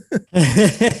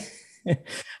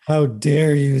 How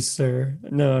dare you, sir?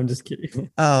 No, I'm just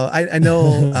kidding. I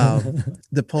know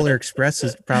the Polar Express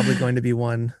is probably going to be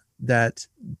one that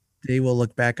they will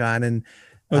look back on. And,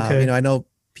 Okay. I know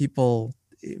people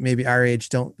maybe our age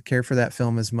don't care for that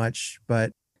film as much,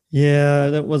 but Yeah,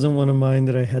 that wasn't one of mine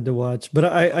that I had to watch, but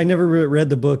I never read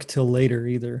the book till later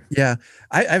either. yeah,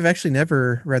 I've actually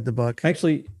never read the book.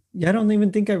 Actually, yeah, I don't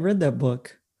even think I read that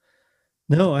book.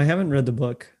 No, I haven't read the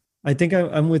book. I think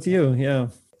I'm with you. Yeah.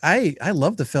 I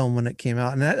love the film when it came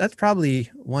out, and that's probably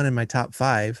one in my top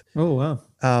 5. Oh, wow.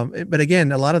 But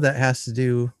again, a lot of that has to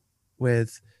do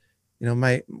with,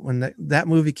 when that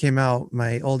movie came out,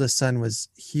 my oldest son was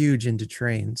huge into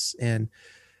trains, and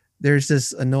there's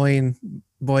this annoying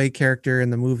boy character in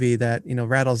the movie that,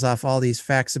 rattles off all these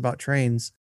facts about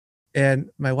trains. And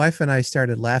my wife and I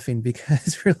started laughing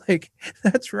because we're like,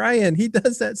 that's Ryan. He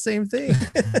does that same thing.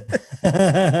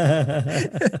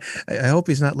 I hope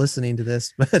he's not listening to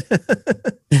this, but,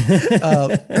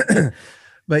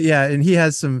 but yeah, and he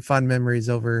has some fun memories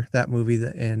over that movie.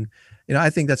 And, I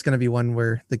think that's going to be one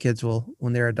where the kids will,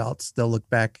 when they're adults, they'll look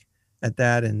back at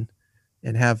that and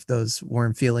have those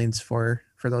warm feelings for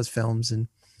those films. And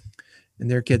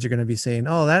their kids are going to be saying,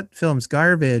 "Oh, that film's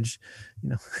garbage."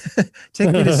 Take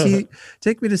me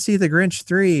to see The Grinch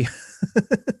 3.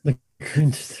 The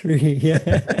Grinch 3, yeah.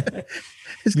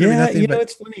 Yeah,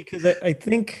 it's funny because I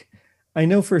think I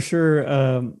know for sure.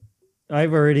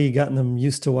 I've already gotten them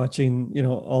used to watching,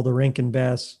 all the Rankin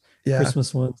Bass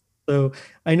Christmas ones. So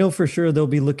I know for sure they'll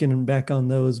be looking back on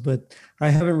those, but I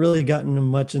haven't really gotten them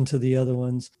much into the other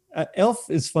ones. Elf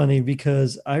is funny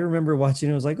because I remember watching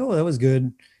it. I was like, "Oh, that was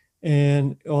good."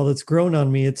 And all that's grown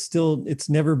on me, it's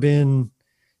never been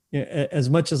as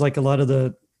much as like a lot of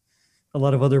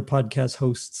other podcast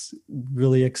hosts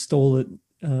really extol it.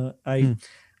 I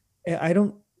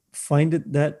don't find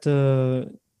it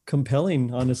that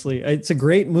compelling, honestly. It's a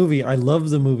great movie. I love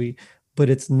the movie,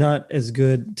 but it's not as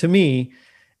good to me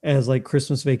as like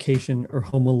Christmas Vacation or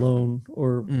Home Alone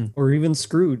or even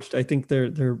Scrooged. I think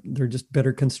they're just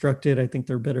better constructed. I think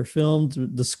they're better filmed.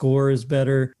 The score is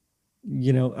better.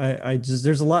 I just,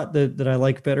 there's a lot that I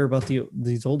like better about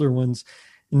these older ones.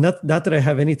 Not that I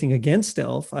have anything against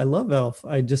Elf. I love Elf.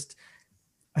 I just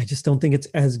don't think it's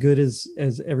as good as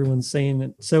everyone's saying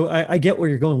it. So I get where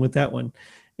you're going with that one.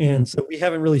 And so we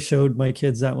haven't really showed my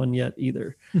kids that one yet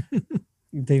either.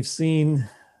 They've seen,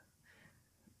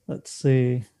 let's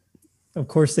see, of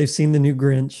course they've seen the new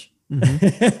Grinch.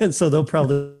 So they'll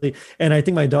probably, and I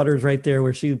think my daughter's right there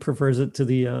where she prefers it to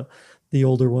the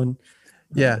older one.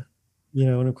 Yeah.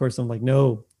 And of course I'm like,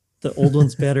 no, the old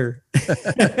one's better.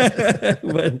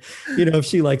 But if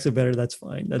she likes it better, that's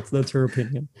fine. That's her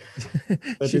opinion.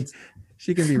 But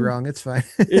she can be wrong. It's fine.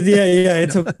 Yeah,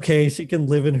 it's okay. She can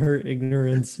live in her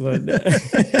ignorance. But no,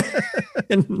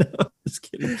 just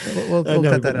kidding. We'll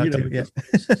cut that out too.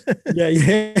 Yeah,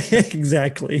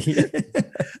 exactly.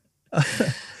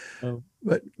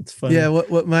 But it's funny. Yeah,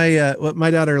 what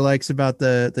my daughter likes about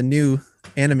the new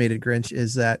animated Grinch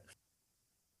is that,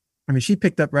 she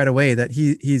picked up right away that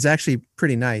he's actually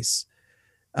pretty nice,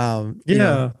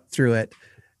 through it.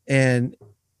 And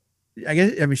I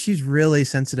guess, she's really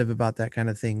sensitive about that kind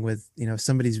of thing with,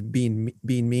 somebody's being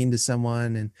mean to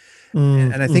someone.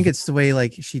 And I think it's the way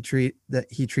like he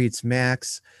treats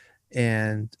Max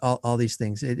and all these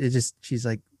things. It just, she's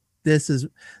like, this is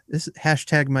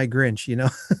hashtag my Grinch, I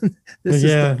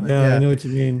know what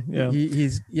you mean. Yeah.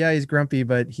 He's grumpy,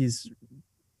 but he's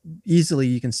easily,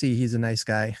 you can see he's a nice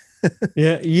guy.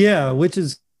 Yeah, which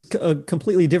is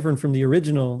completely different from the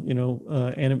original,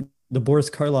 and the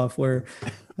Boris Karloff, where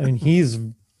he's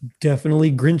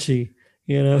definitely Grinchy,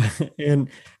 and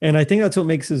I think that's what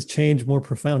makes his change more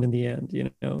profound in the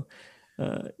end,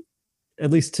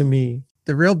 at least to me.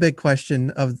 The real big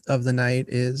question of the night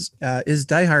is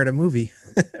Die Hard a movie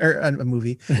or a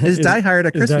movie? Is Die Hard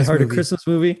a Christmas movie? A Christmas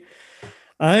movie?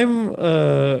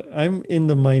 I'm in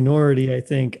the minority. I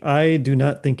think I do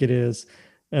not think it is.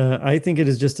 I think it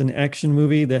is just an action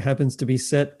movie that happens to be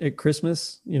set at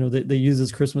Christmas. That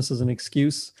uses Christmas as an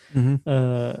excuse.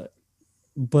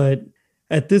 But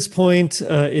at this point,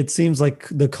 it seems like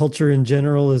the culture in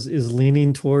general is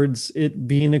leaning towards it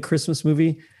being a Christmas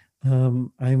movie.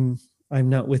 I'm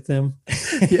not with them.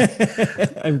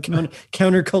 I'm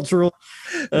countercultural.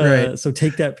 Right. So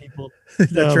take that, people.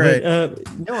 That's right.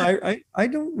 No, I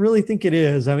don't really think it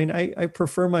is. I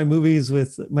prefer my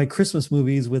Christmas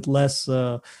movies with less,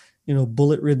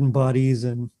 bullet-ridden bodies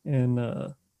and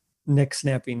neck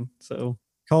snapping. So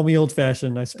call me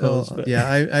old-fashioned, I suppose. But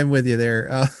I'm with you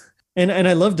there. And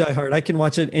I love Die Hard. I can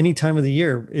watch it any time of the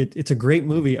year. It's a great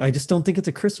movie. I just don't think it's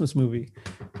a Christmas movie.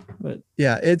 But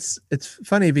yeah, it's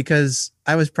funny because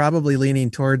I was probably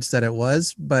leaning towards that it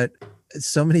was, but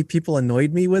so many people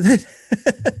annoyed me with it.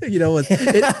 With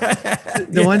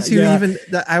the ones who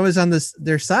I was on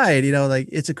their side, like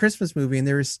it's a Christmas movie and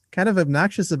they were kind of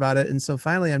obnoxious about it. And so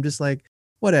finally I'm just like,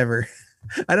 whatever.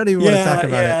 I don't even want to talk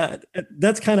about it.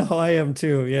 That's kind of how I am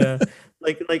too. Yeah.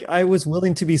 like I was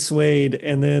willing to be swayed,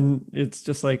 and then it's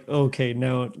just like, okay,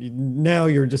 now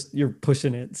you're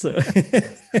pushing it. So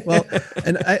well,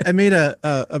 and I made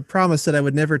a promise that I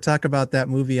would never talk about that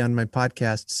movie on my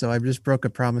podcast. So I just broke a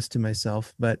promise to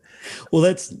myself. But well,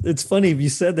 it's funny you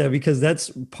said that, because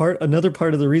that's another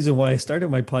part of the reason why I started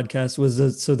my podcast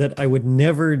was so that I would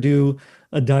never do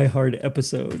a Die Hard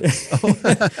episode.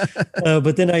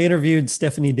 But then I interviewed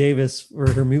Stephanie Davis for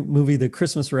her movie, The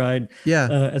Christmas Ride,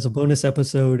 as a bonus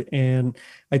episode. And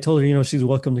I told her, she's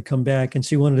welcome to come back, and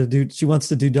she wants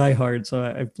to do Die Hard. So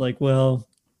I'm like, well,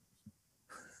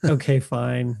 okay,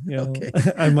 fine. Okay.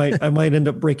 I might end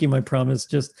up breaking my promise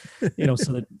just,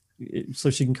 so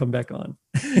she can come back on.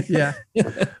 Yeah.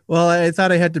 Well, I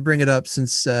thought I had to bring it up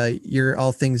since you're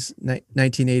all things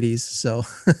 1980s. So.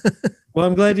 Well,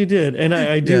 I'm glad you did. And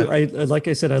I do. I like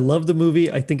I said, I love the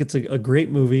movie. I think it's a great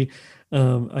movie.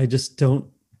 I just don't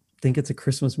think it's a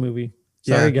Christmas movie.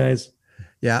 Sorry, guys.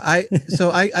 Yeah.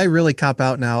 I really cop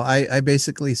out now. I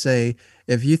basically say,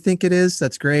 if you think it is,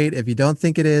 that's great. If you don't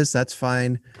think it is, that's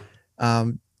fine.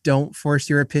 Don't force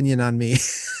your opinion on me.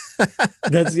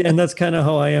 That's kind of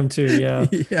how I am too. Yeah.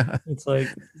 Yeah. It's like,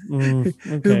 okay.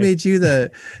 Who made you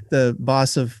the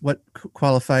boss of what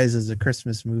qualifies as a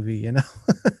Christmas movie,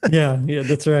 Yeah,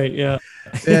 that's right. Yeah.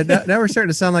 Yeah. Now we're starting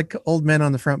to sound like old men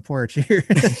on the front porch here.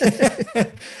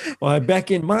 Well, back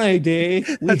in my day,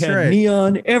 we had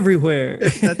neon everywhere.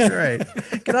 That's right.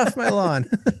 Get off my lawn.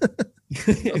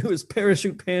 It was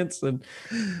parachute pants and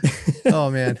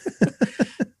oh man.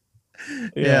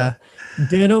 Yeah.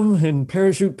 Denim and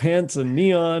parachute pants and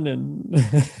neon and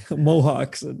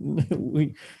mohawks and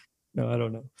I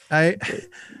don't know. I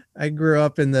grew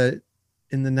up in the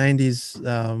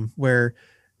 90s where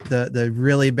the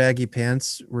really baggy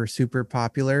pants were super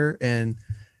popular, and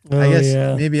I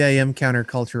guess maybe I am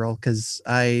countercultural because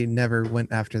I never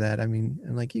went after that. I mean,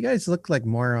 I'm like, you guys look like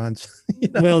morons.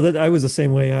 Well, I was the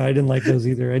same way. I didn't like those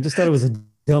either. I just thought it was a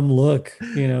dumb look,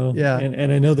 Yeah.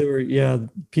 And I know they were,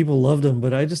 people loved them,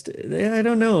 but I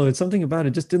don't know. It's something about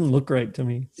it just didn't look right to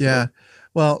me. So. Yeah.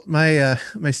 Well, my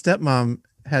stepmom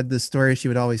had this story she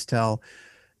would always tell,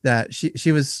 that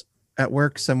she was at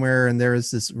work somewhere and there was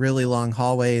this really long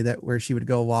hallway where she would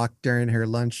go walk during her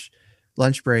lunch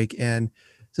break. And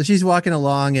so she's walking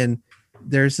along and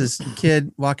there's this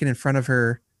kid walking in front of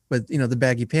her with, the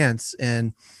baggy pants,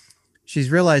 and she's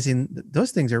realizing that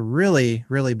those things are really,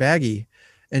 really baggy.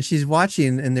 And she's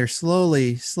watching and they're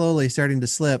slowly starting to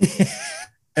slip.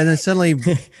 And then suddenly,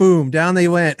 boom, down they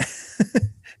went.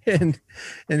 and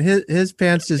his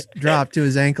pants just dropped to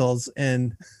his ankles,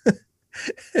 and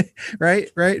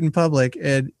right in public.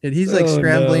 And he's like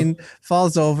scrambling,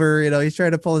 falls over, he's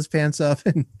trying to pull his pants up,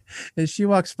 and she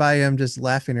walks by him just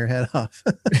laughing her head off.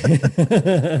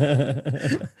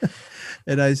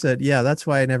 And I said, yeah, that's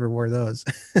why I never wore those.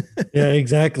 Yeah,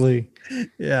 exactly.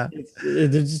 Yeah.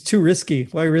 It's just too risky.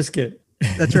 Why risk it?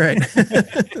 That's right.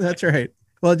 That's right.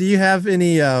 Well, do you have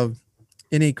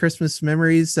any Christmas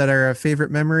memories that are a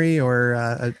favorite memory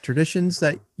or traditions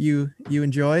that you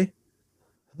enjoy?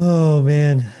 Oh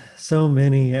man, so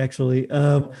many actually.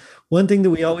 One thing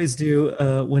that we always do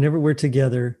whenever we're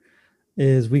together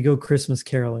is we go Christmas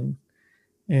caroling.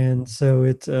 And so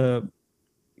it's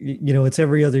it's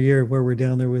every other year where we're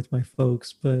down there with my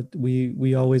folks, but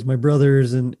we always, my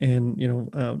brothers and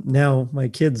now my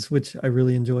kids, which I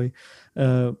really enjoy,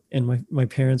 and my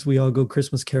parents, we all go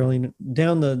Christmas caroling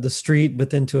down the street,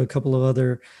 but then to a couple of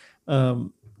other,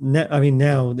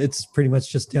 now it's pretty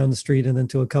much just down the street and then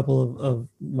to a couple of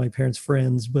my parents'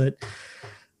 friends. But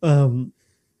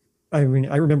I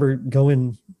remember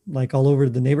going like all over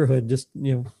the neighborhood, just,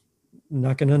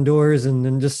 knocking on doors and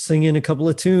then just singing a couple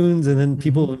of tunes, and then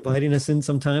people inviting us in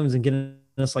sometimes and getting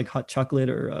us like hot chocolate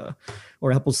or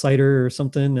apple cider or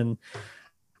something. And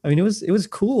I mean, it was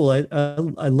cool. I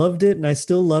loved it, and I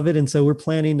still love it. And so we're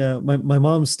planning. My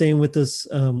mom's staying with us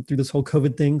through this whole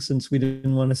COVID thing, since we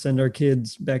didn't want to send our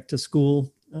kids back to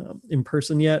school in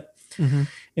person yet. Mm-hmm.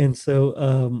 And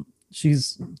so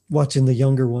she's watching the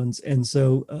younger ones, and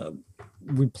so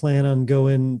we plan on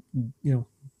going,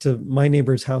 to my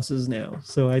neighbors' houses now.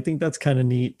 So I think that's kind of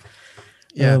neat.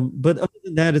 Yeah. But other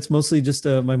than that, it's mostly just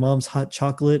my mom's hot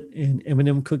chocolate and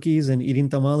M&M cookies and eating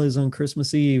tamales on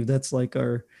Christmas Eve. That's like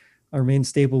our main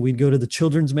staple. We'd go to the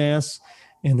children's mass,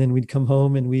 and then we'd come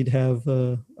home and we'd have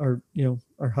our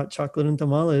hot chocolate and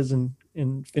tamales and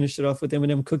and finished it off with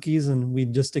M&M cookies, and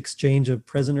we'd just exchange a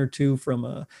present or two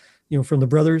from from the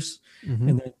brothers, Mm-hmm.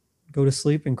 and then go to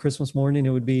sleep. And Christmas morning,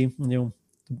 it would be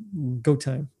go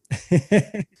time.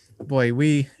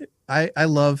 Boy, I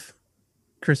love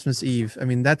Christmas Eve. I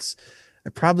mean, I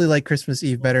probably like Christmas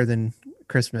Eve better than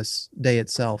Christmas Day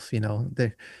itself.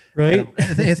 Right?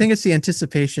 I think it's the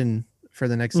anticipation for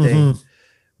the next day.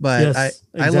 But Yes,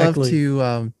 I love exactly.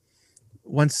 to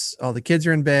once all the kids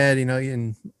are in bed,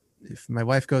 and if my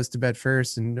wife goes to bed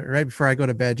first, and right before I go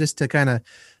to bed, just to kind of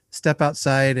step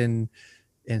outside and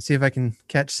see if I can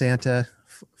catch Santa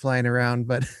flying around.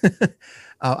 But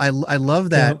I love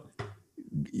that. Yep.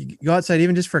 You go outside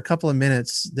even just for a couple of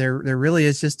minutes. There really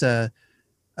is just a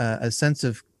sense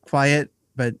of quiet,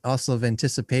 but also of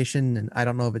anticipation. And I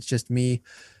don't know if it's just me,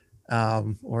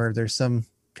 or if there's some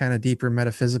kind of deeper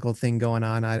metaphysical thing going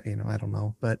on. I don't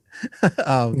know, but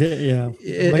Yeah.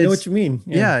 I know what you mean.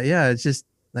 Yeah. It's just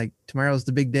like tomorrow's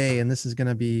the big day, and this is going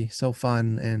to be so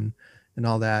fun and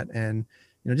all that. And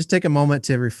just take a moment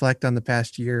to reflect on the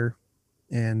past year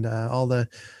and all the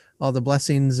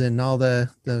blessings and all the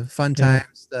fun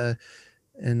times,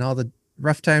 and all the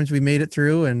rough times we made it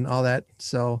through and all that.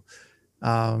 So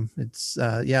it's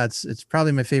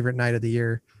probably my favorite night of the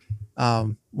year.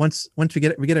 Once we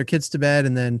get our kids to bed,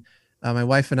 and then my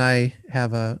wife and I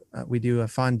have we do a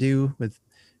fondue with,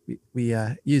 we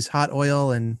use hot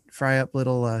oil and fry up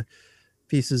little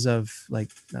pieces of like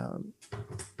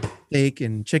steak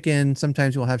and chicken.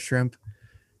 Sometimes we'll have shrimp.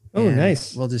 Oh,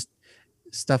 nice. We'll just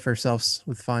stuff ourselves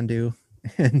with fondue.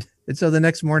 And so the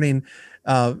next morning,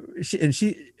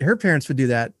 her parents would do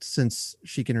that since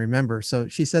she can remember. So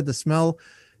she said the smell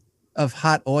of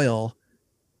hot oil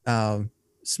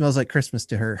smells like Christmas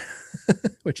to her,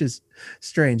 which is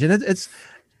strange. And it's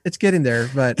getting there,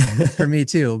 but for me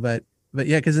too. But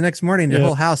yeah, because the next morning the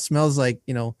whole house smells like,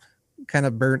 kind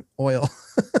of burnt oil.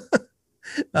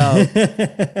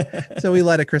 So we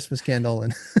light a Christmas candle,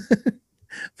 and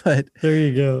but there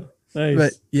you go. Nice.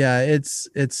 But yeah, it's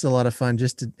a lot of fun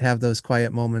just to have those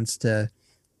quiet moments to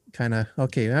kind of,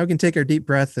 okay, now we can take our deep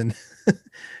breath, and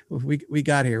we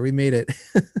got here, we made it.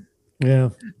 Yeah.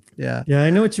 I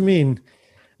know what you mean.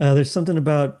 There's something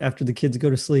about after the kids go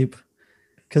to sleep,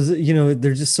 because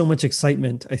there's just so much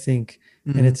excitement, I think.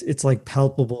 Mm-hmm. And it's like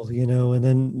palpable, and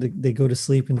then they go to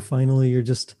sleep, and finally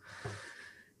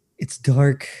it's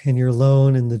dark and you're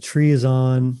alone and the tree is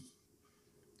on,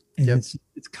 and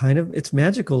it's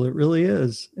magical. It really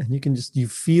is. And you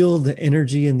feel the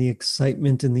energy and the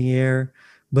excitement in the air,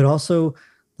 but also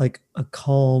like a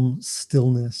calm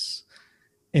stillness,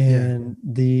 and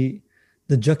the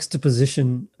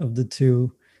juxtaposition of the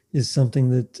two is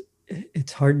something that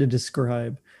it's hard to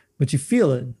describe, but you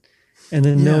feel it. And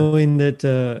then knowing that,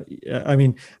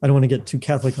 I don't want to get too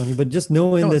Catholic on you, but just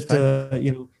knowing that,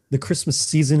 the Christmas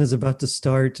season is about to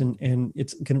start, and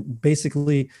it's going to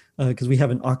basically, because we have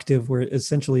an octave where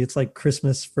essentially it's like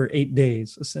Christmas for 8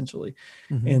 days, essentially.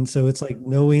 Mm-hmm. And so it's like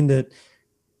knowing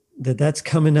that's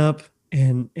coming up,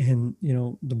 and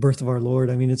the birth of our Lord.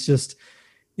 I mean, it's wow,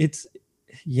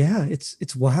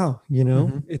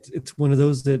 mm-hmm. It's one of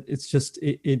those that it's just,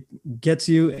 it gets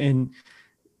you, and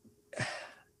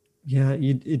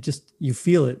you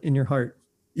feel it in your heart.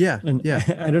 Yeah. And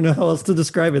I don't know how else to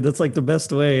describe it. That's like the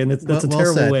best way. And that's a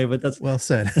terrible way, but that's well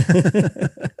said.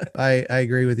 I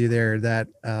agree with you there that,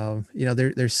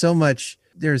 there's so much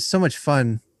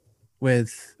fun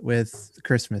with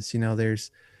Christmas.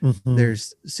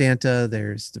 There's Santa,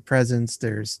 there's the presents,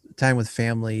 there's time with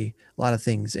family, a lot of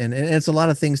things. And it's a lot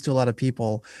of things to a lot of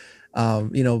people,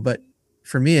 but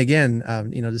for me, again,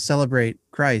 to celebrate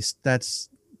Christ, that's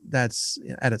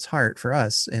at its heart for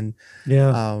us. And,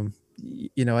 and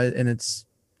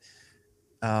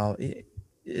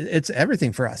it's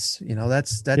everything for us.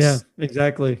 That's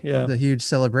exactly. Yeah. The huge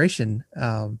celebration,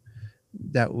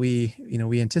 that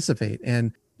we anticipate.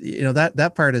 And,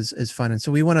 that part is fun. And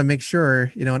so we want to make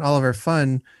sure, in all of our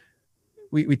fun,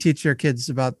 we teach our kids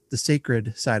about the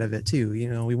sacred side of it too.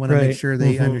 We want to make sure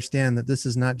they mm-hmm. understand that this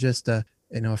is not just a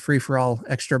free for all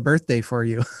extra birthday for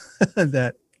you.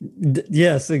 That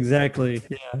yes, exactly.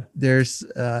 Yeah. There's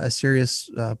a serious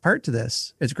part to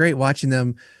this. It's great watching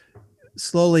them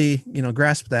slowly,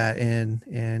 grasp that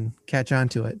and catch on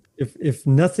to it. If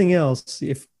nothing else,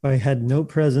 if I had no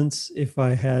presents, if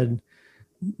I had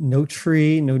no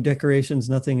tree, no decorations,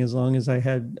 nothing, as long as I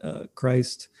had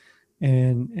Christ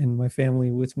and my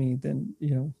family with me, then,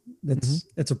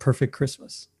 that's a perfect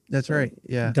Christmas. That's right.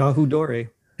 Yeah. Dahu Dore.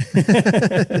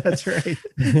 That's right.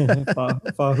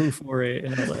 Fahu Fore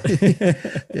and all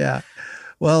that. Yeah.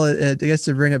 Well, I guess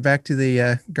to bring it back to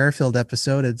the Garfield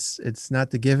episode, it's not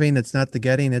the giving, it's not the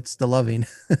getting, it's the loving.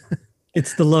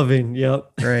 It's the loving.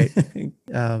 Yep. Right.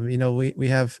 We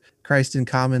have Christ in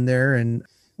common there, and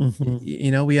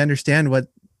we understand what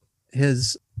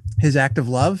his act of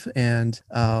love and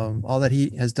all that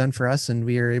he has done for us, and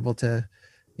we are able to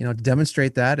to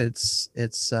demonstrate that. It's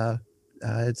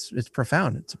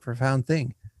profound. It's a profound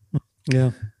thing.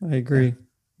 Yeah, I agree.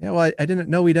 Yeah, well, I didn't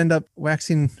know we'd end up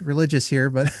waxing religious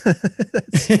here, but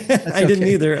that's I didn't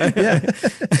either.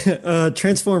 Yeah.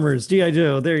 Transformers, G.I.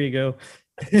 Joe. There you go.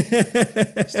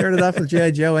 Started off with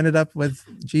G.I. Joe, ended up with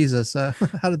Jesus.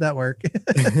 How did that work?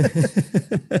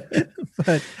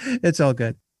 But it's all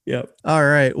good. Yep. All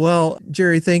right. Well,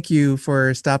 Gerry, thank you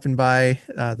for stopping by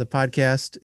the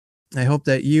podcast. I hope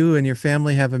that you and your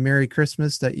family have a Merry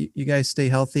Christmas, that you guys stay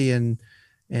healthy and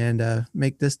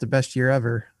make this the best year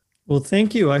ever. Well,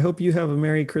 thank you. I hope you have a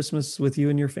Merry Christmas with you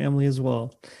and your family as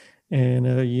well. And,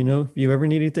 if you ever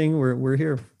need anything, we're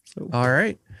here. So. All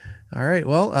right.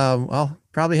 Well, I'll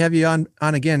probably have you on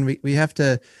again. We have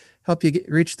to help you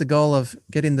reach the goal of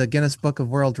getting the Guinness Book of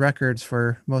World Records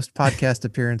for most podcast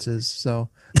appearances. So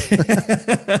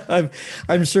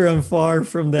I'm sure I'm far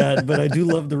from that, but I do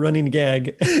love the running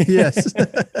gag. Yes.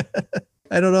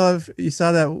 I don't know if you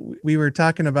saw that we were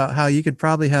talking about how you could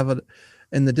probably have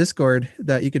in the Discord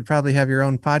that you could probably have your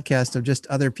own podcast of just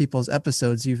other people's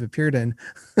episodes you've appeared in.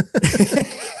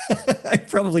 I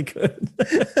probably could.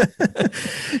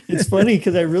 It's funny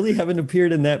because I really haven't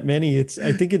appeared in that many.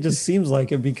 I think it just seems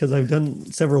like it because I've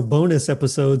done several bonus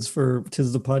episodes for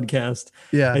Tis the Podcast.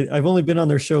 Yeah. I've only been on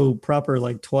their show proper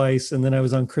like twice. And then I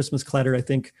was on Christmas Clatter, I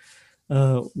think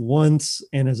once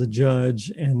and as a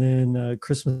judge, and then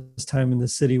Christmas Time in the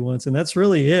City once. And that's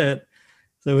really it.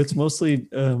 So it's mostly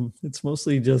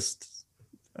just,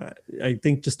 I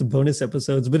think just the bonus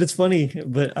episodes, but it's funny,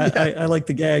 but I like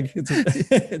the gag.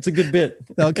 It's a good bit.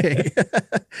 Okay.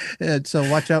 So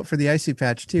watch out for the icy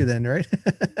patch too then, right?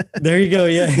 There you go.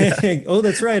 Yeah. Oh,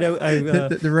 that's right.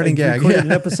 The running gag. Recorded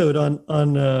an episode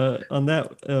on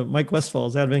that Mike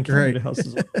Westfall's Advent Calendar House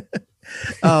as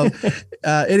well.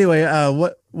 Anyway,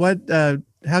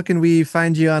 how can we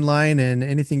find you online and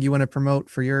anything you want to promote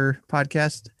for your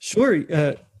podcast? Sure.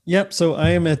 Yep. So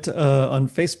I am on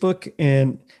Facebook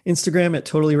and Instagram at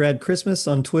Totally Rad Christmas,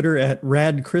 on Twitter at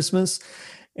Rad Christmas.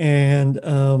 And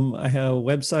I have a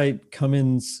website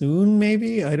coming soon,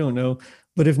 maybe. I don't know.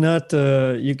 But if not,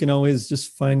 you can always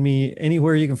just find me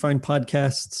anywhere you can find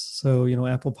podcasts. So,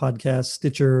 Apple Podcasts,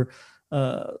 Stitcher,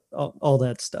 all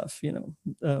that stuff,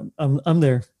 I'm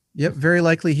there. Yep. Very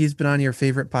likely he's been on your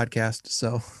favorite podcast.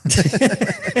 So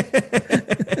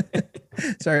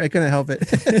sorry, I couldn't help it.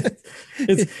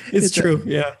 It's true.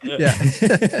 Yeah.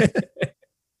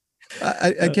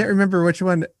 I can't remember which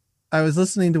one. I was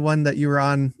listening to one that you were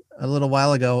on a little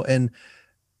while ago, and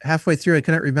halfway through, I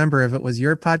couldn't remember if it was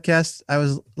your podcast I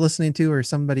was listening to or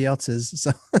somebody else's.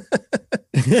 So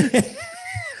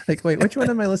like, wait, which one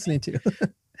am I listening to?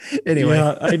 Anyway.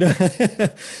 Yeah, I know.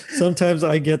 Sometimes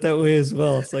I get that way as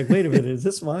well. It's like, wait a minute, is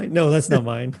this mine? No, that's not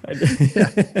mine.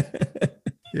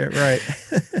 Yeah, right.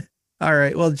 All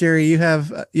right. Well, Gerry, you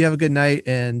have a good night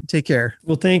and take care.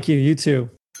 Well, thank you. You too.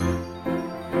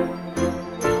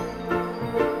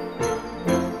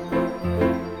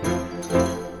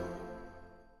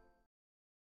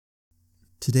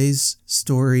 Today's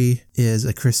story is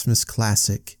a Christmas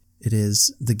classic. It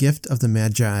is The Gift of the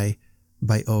Magi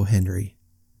by O. Henry.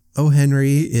 O.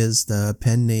 Henry is the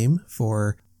pen name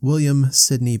for William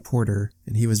Sidney Porter,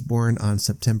 and he was born on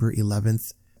September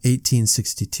 11th,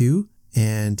 1862,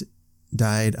 and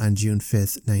died on June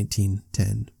 5th,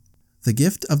 1910. The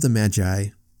Gift of the Magi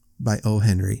by O.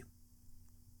 Henry.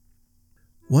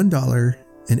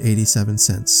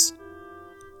 $1.87.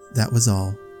 That was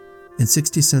all, and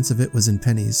 60 cents of it was in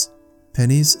pennies.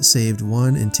 Pennies saved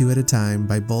 1 and 2 at a time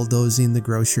by bulldozing the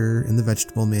grocer and the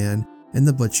vegetable man and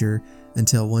the butcher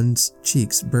until one's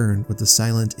cheeks burned with the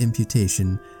silent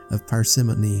imputation of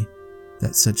parsimony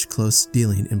that such close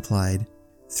dealing implied.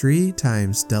 3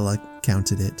 times Della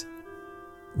counted it.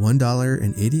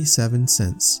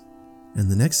 $1.87,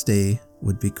 and the next day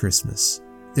would be Christmas.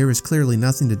 There was clearly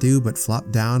nothing to do but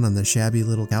flop down on the shabby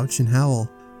little couch and howl,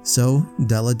 so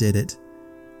Della did it,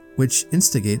 which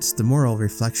instigates the moral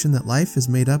reflection that life is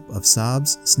made up of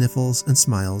sobs, sniffles, and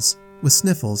smiles, with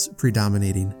sniffles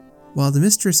predominating. While the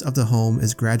mistress of the home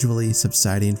is gradually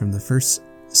subsiding from the first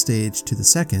stage to the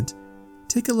second,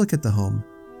 take a look at the home,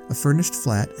 a furnished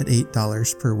flat at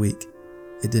 $8 per week.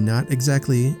 It did not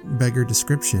exactly beggar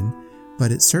description,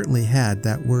 but it certainly had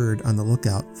that word on the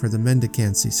lookout for the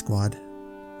mendicancy squad.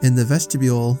 In the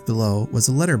vestibule below was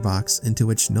a letter box into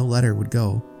which no letter would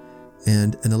go,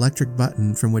 and an electric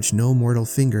button from which no mortal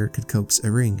finger could coax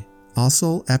a ring.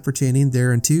 Also appertaining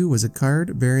thereunto was a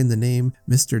card bearing the name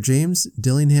Mr. James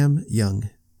Dillingham Young.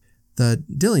 The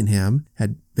Dillingham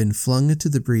had been flung to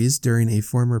the breeze during a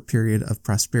former period of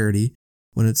prosperity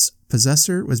when its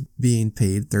possessor was being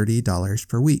paid $30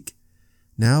 per week.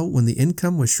 Now, when the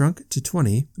income was shrunk to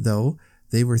 $20, though,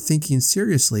 they were thinking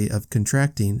seriously of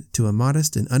contracting to a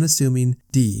modest and unassuming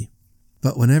D.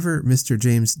 But whenever Mr.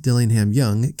 James Dillingham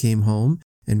Young came home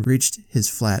and reached his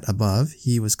flat above,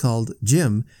 he was called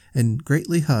Jim and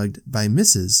greatly hugged by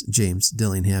Mrs. James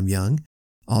Dillingham Young,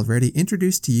 already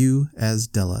introduced to you as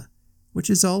Della, which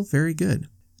is all very good.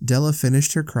 Della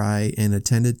finished her cry and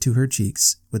attended to her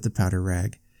cheeks with the powder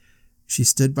rag. She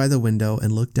stood by the window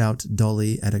and looked out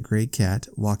dully at a gray cat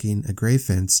walking a gray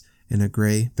fence in a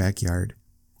gray backyard.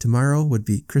 Tomorrow would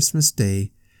be Christmas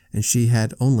Day, and she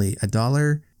had only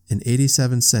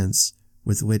 $1.87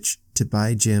 with which to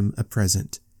buy Jim a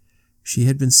present. She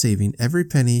had been saving every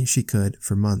penny she could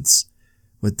for months,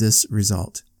 with this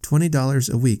result.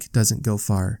 $20 a week doesn't go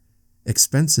far.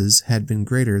 Expenses had been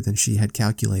greater than she had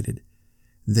calculated.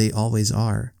 They always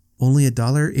are. Only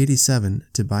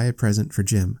 $1.87 to buy a present for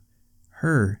Jim.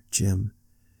 Her Jim.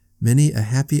 Many a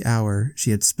happy hour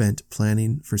she had spent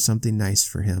planning for something nice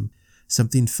for him,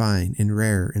 something fine and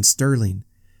rare and sterling,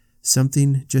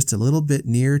 something just a little bit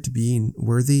near to being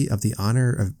worthy of the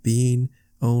honor of being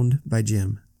owned by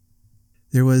Jim.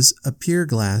 There was a pier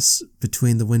glass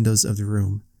between the windows of the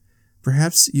room.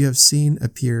 Perhaps you have seen a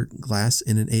pier glass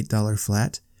in an $8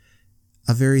 flat.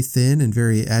 A very thin and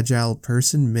very agile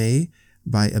person may,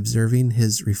 by observing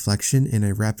his reflection in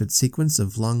a rapid sequence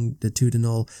of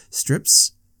longitudinal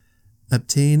strips,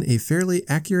 obtain a fairly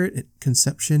accurate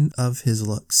conception of his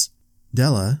looks.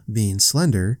 Della, being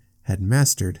slender, had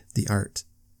mastered the art.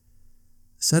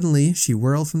 Suddenly she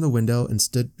whirled from the window and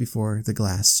stood before the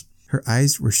glass. Her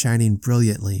eyes were shining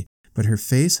brilliantly, but her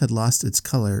face had lost its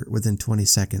color within 20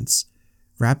 seconds.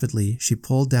 Rapidly she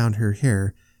pulled down her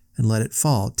hair and let it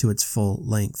fall to its full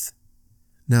length.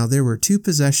 Now there were two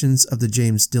possessions of the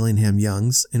James Dillingham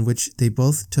Youngs in which they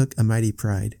both took a mighty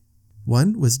pride.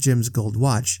 One was Jim's gold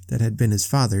watch that had been his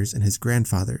father's and his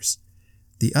grandfather's.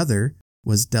 The other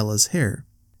was Della's hair.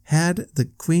 Had the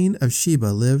Queen of Sheba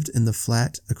lived in the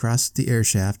flat across the air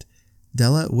shaft,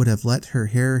 Della would have let her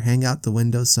hair hang out the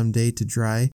window some day to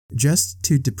dry, just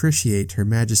to depreciate Her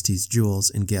Majesty's jewels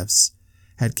and gifts.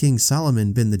 Had King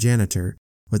Solomon been the janitor,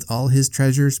 with all his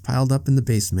treasures piled up in the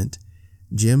basement,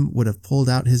 Jim would have pulled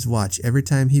out his watch every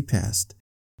time he passed,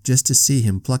 just to see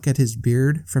him pluck at his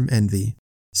beard from envy.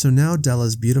 So now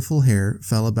Della's beautiful hair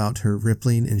fell about her,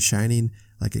 rippling and shining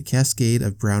like a cascade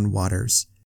of brown waters.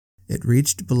 It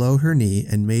reached below her knee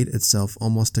and made itself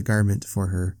almost a garment for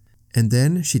her. And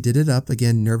then she did it up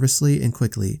again nervously and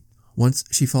quickly. Once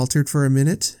she faltered for a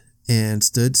minute and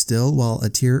stood still while a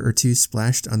tear or two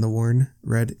splashed on the worn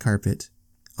red carpet.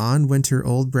 On went her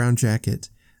old brown jacket.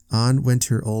 On went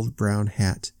her old brown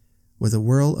hat. With a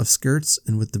whirl of skirts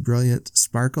and with the brilliant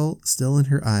sparkle still in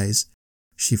her eyes,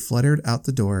 she fluttered out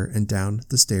the door and down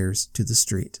the stairs to the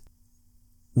street.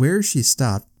 Where she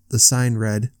stopped, the sign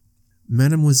read,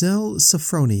 Mademoiselle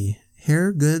Sofronie,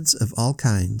 hair goods of all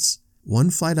kinds. One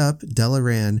flight up, Della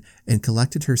ran and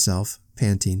collected herself,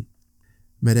 panting.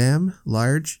 Madame,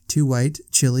 large, too white,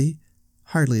 chilly,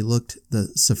 hardly looked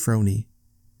the Sofronie.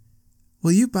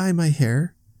 Will you buy my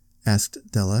hair? Asked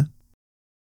Della.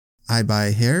 I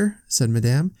buy hair, said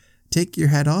Madame. Take your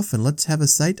hat off and let's have a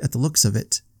sight at the looks of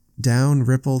it. Down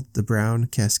rippled the brown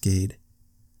cascade.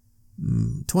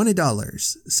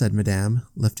 $20, said Madame,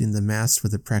 lifting the mass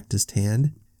with a practiced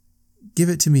hand. Give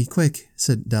it to me, quick,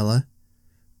 said Della.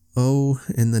 Oh,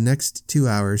 and the next 2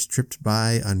 hours tripped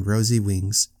by on rosy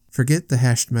wings. Forget the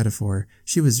hashed metaphor.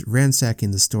 She was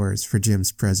ransacking the stores for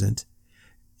Jim's present.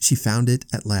 She found it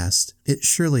at last. It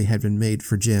surely had been made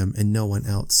for Jim and no one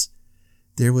else.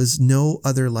 There was no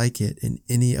other like it in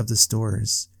any of the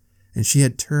stores, and she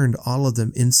had turned all of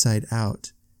them inside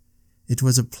out. It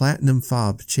was a platinum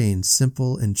fob chain,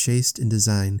 simple and chaste in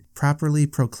design, properly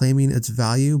proclaiming its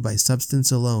value by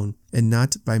substance alone and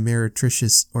not by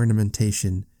meretricious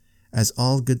ornamentation, as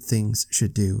all good things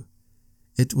should do.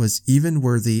 It was even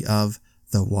worthy of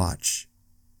the watch.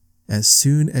 As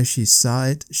soon as she saw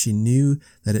it, she knew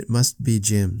that it must be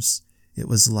Jim's. It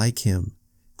was like him,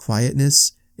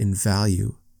 quietness and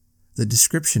value. The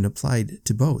description applied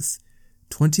to both.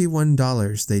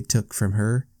 $21 they took from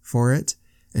her for it,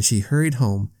 and she hurried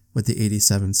home with the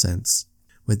 87 cents.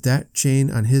 With that chain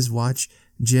on his watch,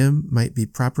 Jim might be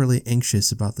properly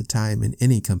anxious about the time in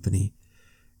any company.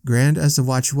 Grand as the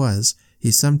watch was,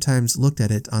 he sometimes looked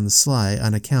at it on the sly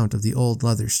on account of the old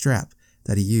leather strap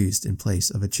that he used in place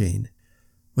of a chain.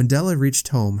 When Della reached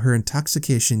home, her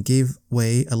intoxication gave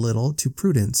way a little to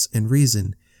prudence and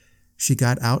reason. She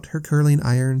got out her curling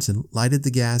irons and lighted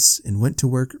the gas and went to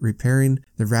work repairing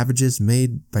the ravages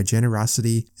made by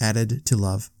generosity added to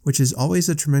love, which is always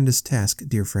a tremendous task,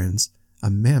 dear friends,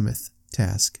 a mammoth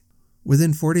task.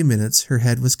 Within 40 minutes, her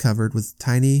head was covered with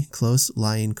tiny,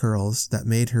 close-lying curls that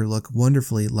made her look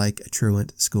wonderfully like a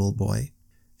truant schoolboy.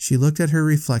 She looked at her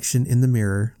reflection in the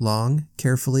mirror long,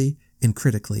 carefully, and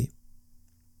critically.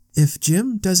 "If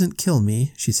Jim doesn't kill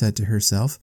me," she said to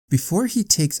herself, "before he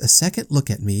takes a second look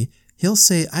at me, he'll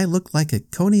say I look like a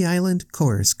Coney Island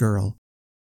chorus girl.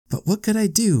 But what could I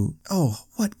do? Oh,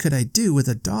 what could I do with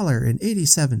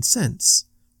 $1.87?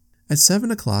 At 7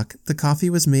 o'clock, the coffee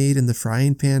was made and the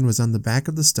frying pan was on the back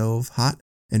of the stove, hot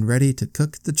and ready to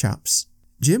cook the chops.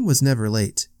 Jim was never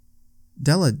late.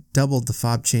 Della doubled the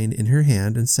fob chain in her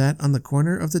hand and sat on the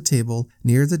corner of the table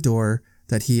near the door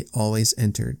that he always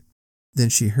entered. Then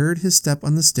she heard his step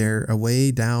on the stair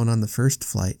away down on the first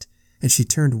flight, and she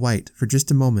turned white for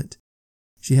just a moment.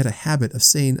 She had a habit of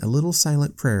saying a little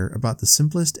silent prayer about the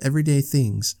simplest everyday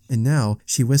things, and now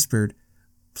she whispered,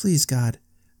 "Please, God,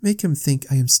 make him think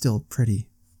I am still pretty."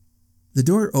 The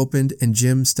door opened and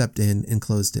Jim stepped in and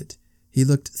closed it. He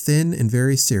looked thin and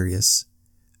very serious.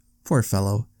 Poor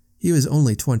fellow, he was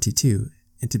only 22,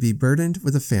 and to be burdened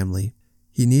with a family.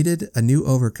 He needed a new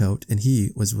overcoat and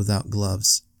he was without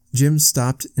gloves. Jim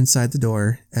stopped inside the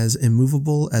door, as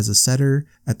immovable as a setter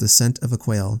at the scent of a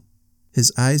quail.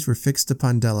 His eyes were fixed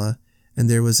upon Della, and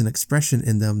there was an expression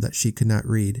in them that she could not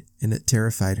read, and it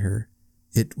terrified her.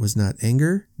 It was not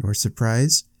anger, nor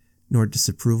surprise, nor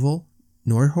disapproval,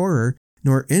 nor horror,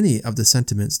 nor any of the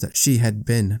sentiments that she had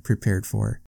been prepared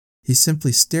for. He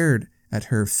simply stared at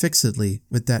her fixedly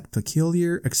with that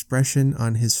peculiar expression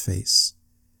on his face.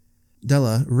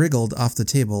 Della wriggled off the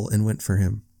table and went for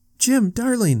him. "Jim,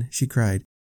 darling," she cried,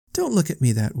 "don't look at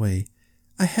me that way.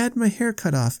 I had my hair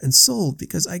cut off and sold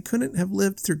because I couldn't have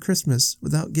lived through Christmas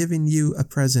without giving you a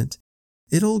present.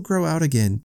 It'll grow out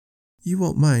again. You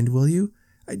won't mind, will you?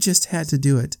 I just had to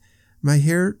do it. My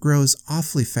hair grows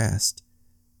awfully fast.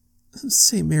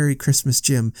 Say Merry Christmas,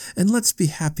 Jim, and let's be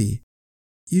happy.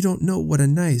 You don't know what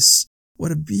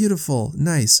a beautiful,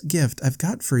 nice gift I've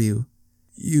got for you."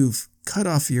 "You've cut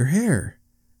off your hair?"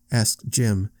 asked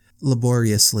Jim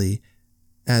laboriously,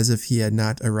 as if he had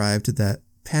not arrived at that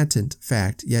patent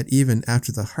fact yet even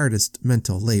after the hardest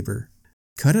mental labor.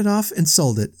 "Cut it off and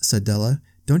sold it," said Della.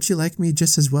 "Don't you like me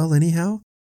just as well anyhow?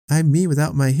 I'm me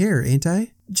without my hair, ain't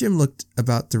I?" Jim looked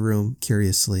about the room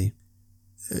curiously.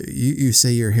 You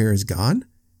say your hair is gone?"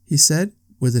 he said,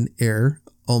 with an air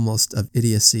almost of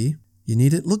idiocy. "You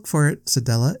needn't look for it," said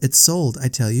Della. "It's sold, I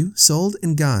tell you. Sold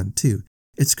and gone, too.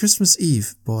 It's Christmas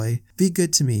Eve, boy. Be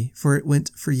good to me, for it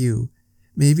went for you.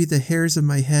 Maybe the hairs of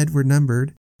my head were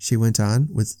numbered," she went on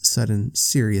with sudden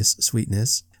serious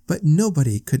sweetness, "but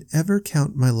nobody could ever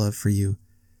count my love for you.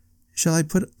 Shall I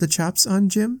put the chops on,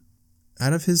 Jim?"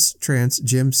 Out of his trance,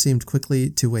 Jim seemed quickly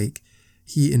to wake.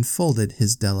 He enfolded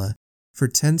his Della. For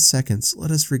 10 seconds, let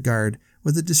us regard,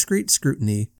 with a discreet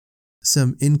scrutiny,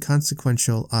 some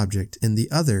inconsequential object in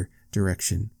the other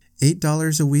direction.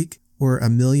 $8 a week or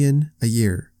 $1 million a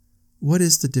year. What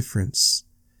is the difference?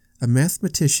 A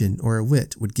mathematician or a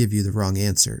wit would give you the wrong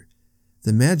answer.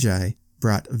 The Magi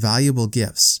brought valuable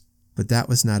gifts, but that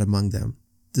was not among them.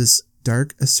 This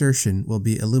dark assertion will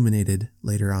be illuminated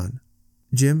later on.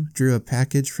 Jim drew a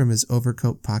package from his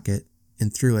overcoat pocket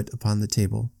and threw it upon the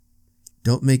table.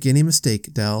 "Don't make any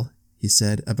mistake, Dell," he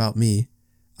said, "about me.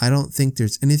 I don't think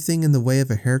there's anything in the way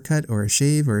of a haircut or a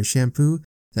shave or a shampoo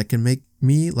that can make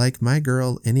me like my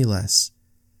girl any less.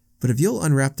 But if you'll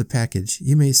unwrap the package,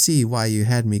 you may see why you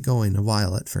had me going a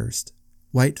while at first."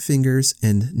 White fingers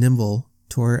and nimble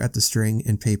tore at the string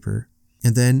and paper,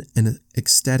 and then an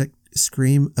ecstatic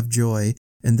scream of joy,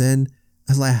 and then,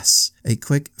 alas, a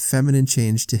quick feminine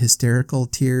change to hysterical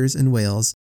tears and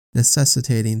wails,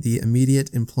 necessitating the immediate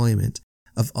employment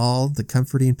of all the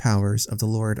comforting powers of the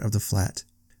lord of the flat.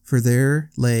 For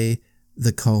there lay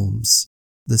the combs,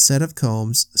 the set of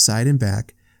combs, side and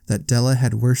back, that Della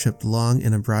had worshipped long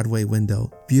in a Broadway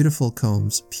window. Beautiful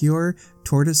combs, pure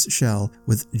tortoise shell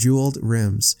with jeweled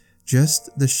rims, just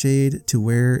the shade to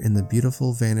wear in the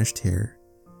beautiful vanished hair.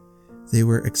 They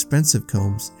were expensive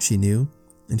combs, she knew,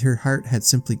 and her heart had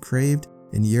simply craved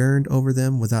and yearned over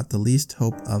them without the least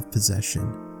hope of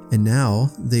possession. And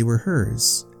now they were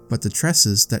hers, but the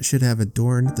tresses that should have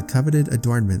adorned the coveted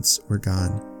adornments were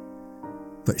gone.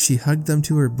 But she hugged them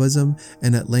to her bosom,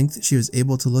 and at length she was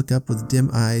able to look up with dim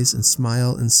eyes and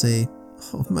smile and say,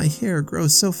 "Oh, my hair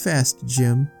grows so fast,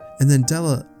 Jim." And then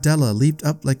Della leaped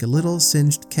up like a little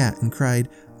singed cat and cried,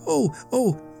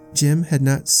 Oh! Jim had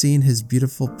not seen his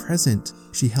beautiful present.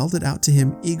 She held it out to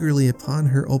him eagerly upon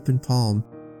her open palm.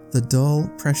 The dull,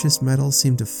 precious metal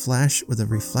seemed to flash with a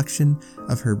reflection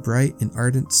of her bright and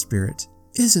ardent spirit.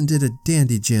 Isn't it a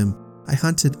dandy, Jim? I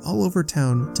hunted all over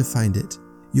town to find it.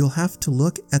 You'll have to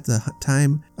look at the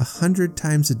time 100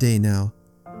 times a day now.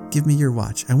 Give me your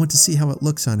watch. I want to see how it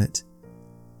looks on it.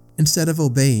 Instead of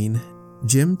obeying,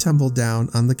 Jim tumbled down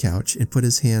on the couch and put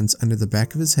his hands under the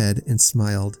back of his head and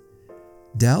smiled.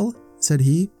 Dell, said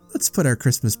he, let's put our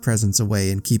Christmas presents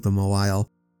away and keep 'em a while.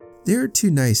 They're too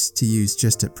nice to use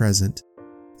just at present.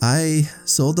 I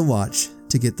sold the watch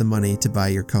to get the money to buy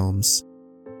your combs.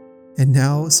 And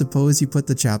now suppose you put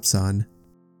the chops on.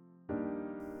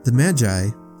 The Magi,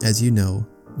 as you know,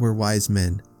 were wise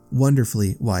men,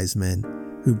 wonderfully wise men,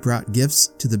 who brought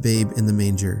gifts to the babe in the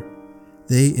manger.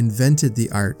 They invented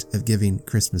the art of giving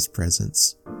Christmas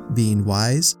presents. Being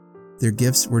wise, their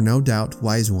gifts were no doubt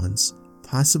wise ones,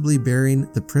 possibly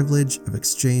bearing the privilege of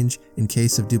exchange in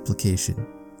case of duplication.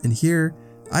 And here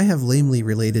I have lamely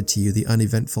related to you the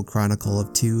uneventful chronicle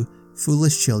of two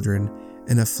foolish children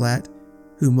in a flat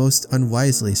who most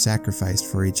unwisely sacrificed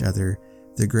for each other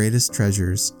the greatest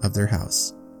treasures of their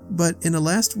house. But in a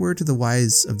last word to the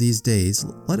wise of these days,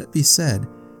 let it be said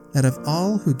that of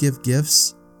all who give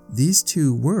gifts, these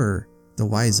two were the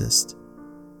wisest.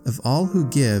 Of all who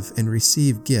give and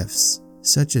receive gifts,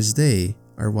 such as they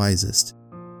are wisest.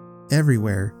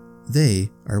 Everywhere, they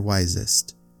are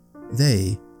wisest.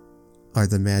 They are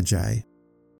the Magi.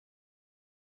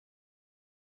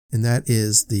 And that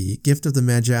is The Gift of the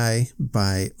Magi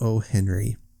by O.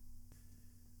 Henry.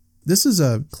 This is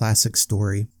a classic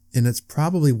story, and it's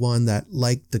probably one that,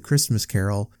 like The Christmas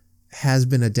Carol, has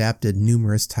been adapted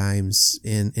numerous times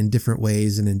in different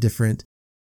ways and in different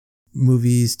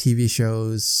movies, TV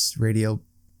shows, radio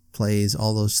plays,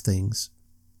 all those things.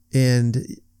 And,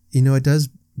 it does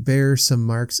bear some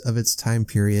marks of its time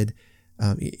period.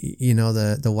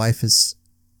 The wife is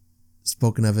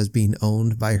spoken of as being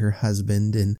owned by her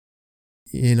husband, and,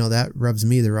 that rubs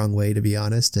me the wrong way, to be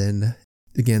honest. And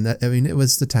again, it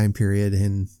was the time period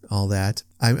and all that.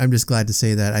 I'm just glad to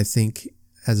say that I think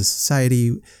as a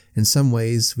society, in some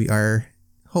ways, we are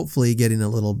hopefully getting a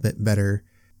little bit better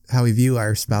how we view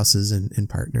our spouses and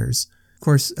partners. Of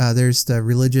course, there's the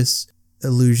religious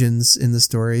allusions in the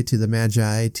story to the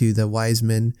Magi, to the wise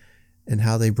men, and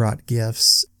how they brought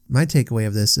gifts. My takeaway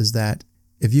of this is that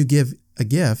if you give a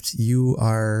gift, you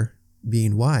are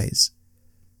being wise.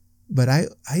 But I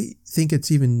think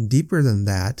it's even deeper than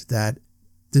that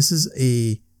this is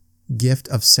a gift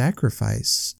of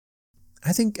sacrifice.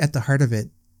 I think at the heart of it,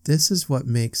 this is what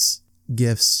makes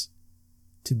gifts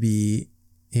to be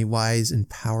a wise and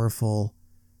powerful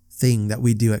thing that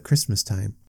we do at Christmas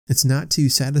time. It's not to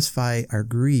satisfy our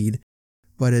greed,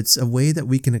 but it's a way that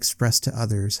we can express to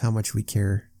others how much we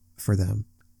care for them.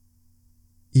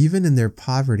 Even in their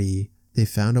poverty, they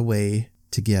found a way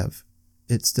to give.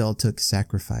 It still took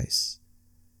sacrifice.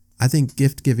 I think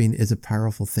gift giving is a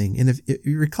powerful thing. And if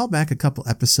you recall back a couple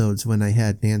episodes when I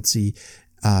had Nancy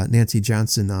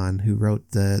Johnson on, who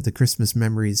wrote the Christmas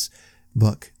Memories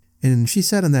book, and she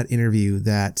said in that interview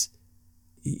that,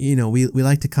 we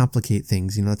like to complicate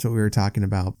things. That's what we were talking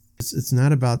about. It's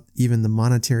not about even the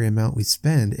monetary amount we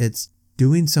spend. It's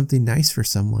doing something nice for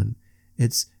someone.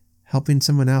 It's helping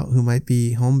someone out who might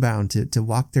be homebound, to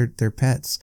walk their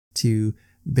pets, to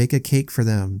bake a cake for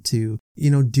them, to,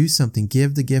 do something.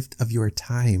 Give the gift of your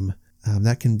time.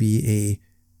 That can be a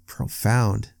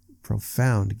profound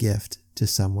gift to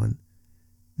someone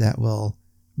that will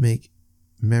make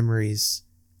memories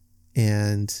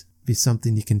and be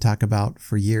something you can talk about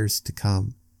for years to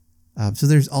come. So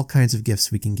there's all kinds of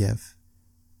gifts we can give.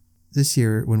 This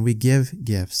year, when we give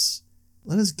gifts,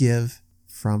 let us give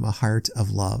from a heart of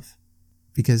love,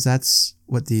 because that's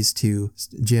what these two,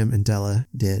 Jim and Della,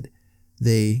 did.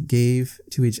 They gave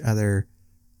to each other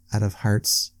out of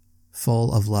hearts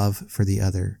full of love for the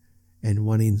other and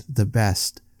wanting the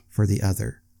best for the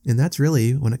other. And that's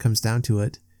really, when it comes down to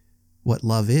it, what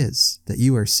love is, that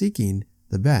you are seeking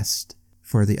the best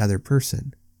for the other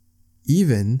person,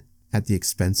 even at the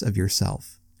expense of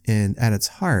yourself. And at its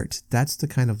heart, that's the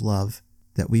kind of love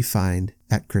that we find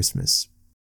at Christmas.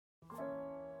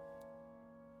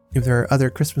 If there are other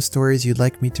Christmas stories you'd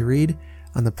like me to read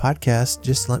on the podcast,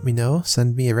 just let me know.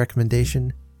 Send me a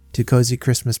recommendation to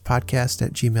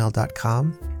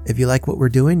cozychristmaspodcast@gmail.com. If you like what we're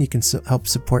doing, you can help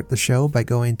support the show by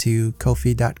going to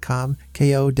ko-fi.com,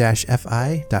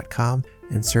 ko-fi.com,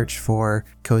 and search for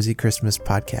Cozy Christmas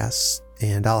Podcasts,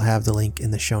 and I'll have the link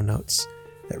in the show notes.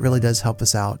 That really does help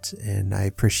us out, and I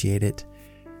appreciate it.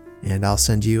 And I'll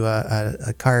send you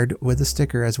a card with a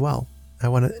sticker as well. I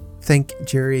want to thank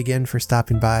Gerry again for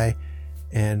stopping by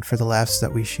and for the laughs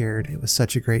that we shared. It was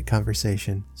such a great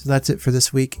conversation. So that's it for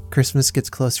this week. Christmas gets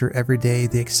closer every day.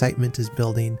 The excitement is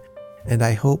building. And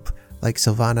I hope, like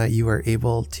Silvana, you are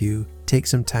able to take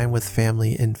some time with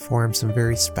family and form some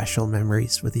very special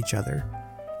memories with each other.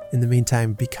 In the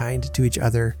meantime, be kind to each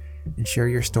other and share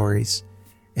your stories.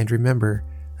 And remember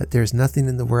that there's nothing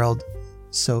in the world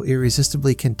so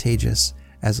irresistibly contagious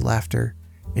as laughter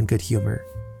and good humor.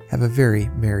 Have a very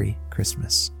Merry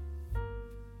Christmas.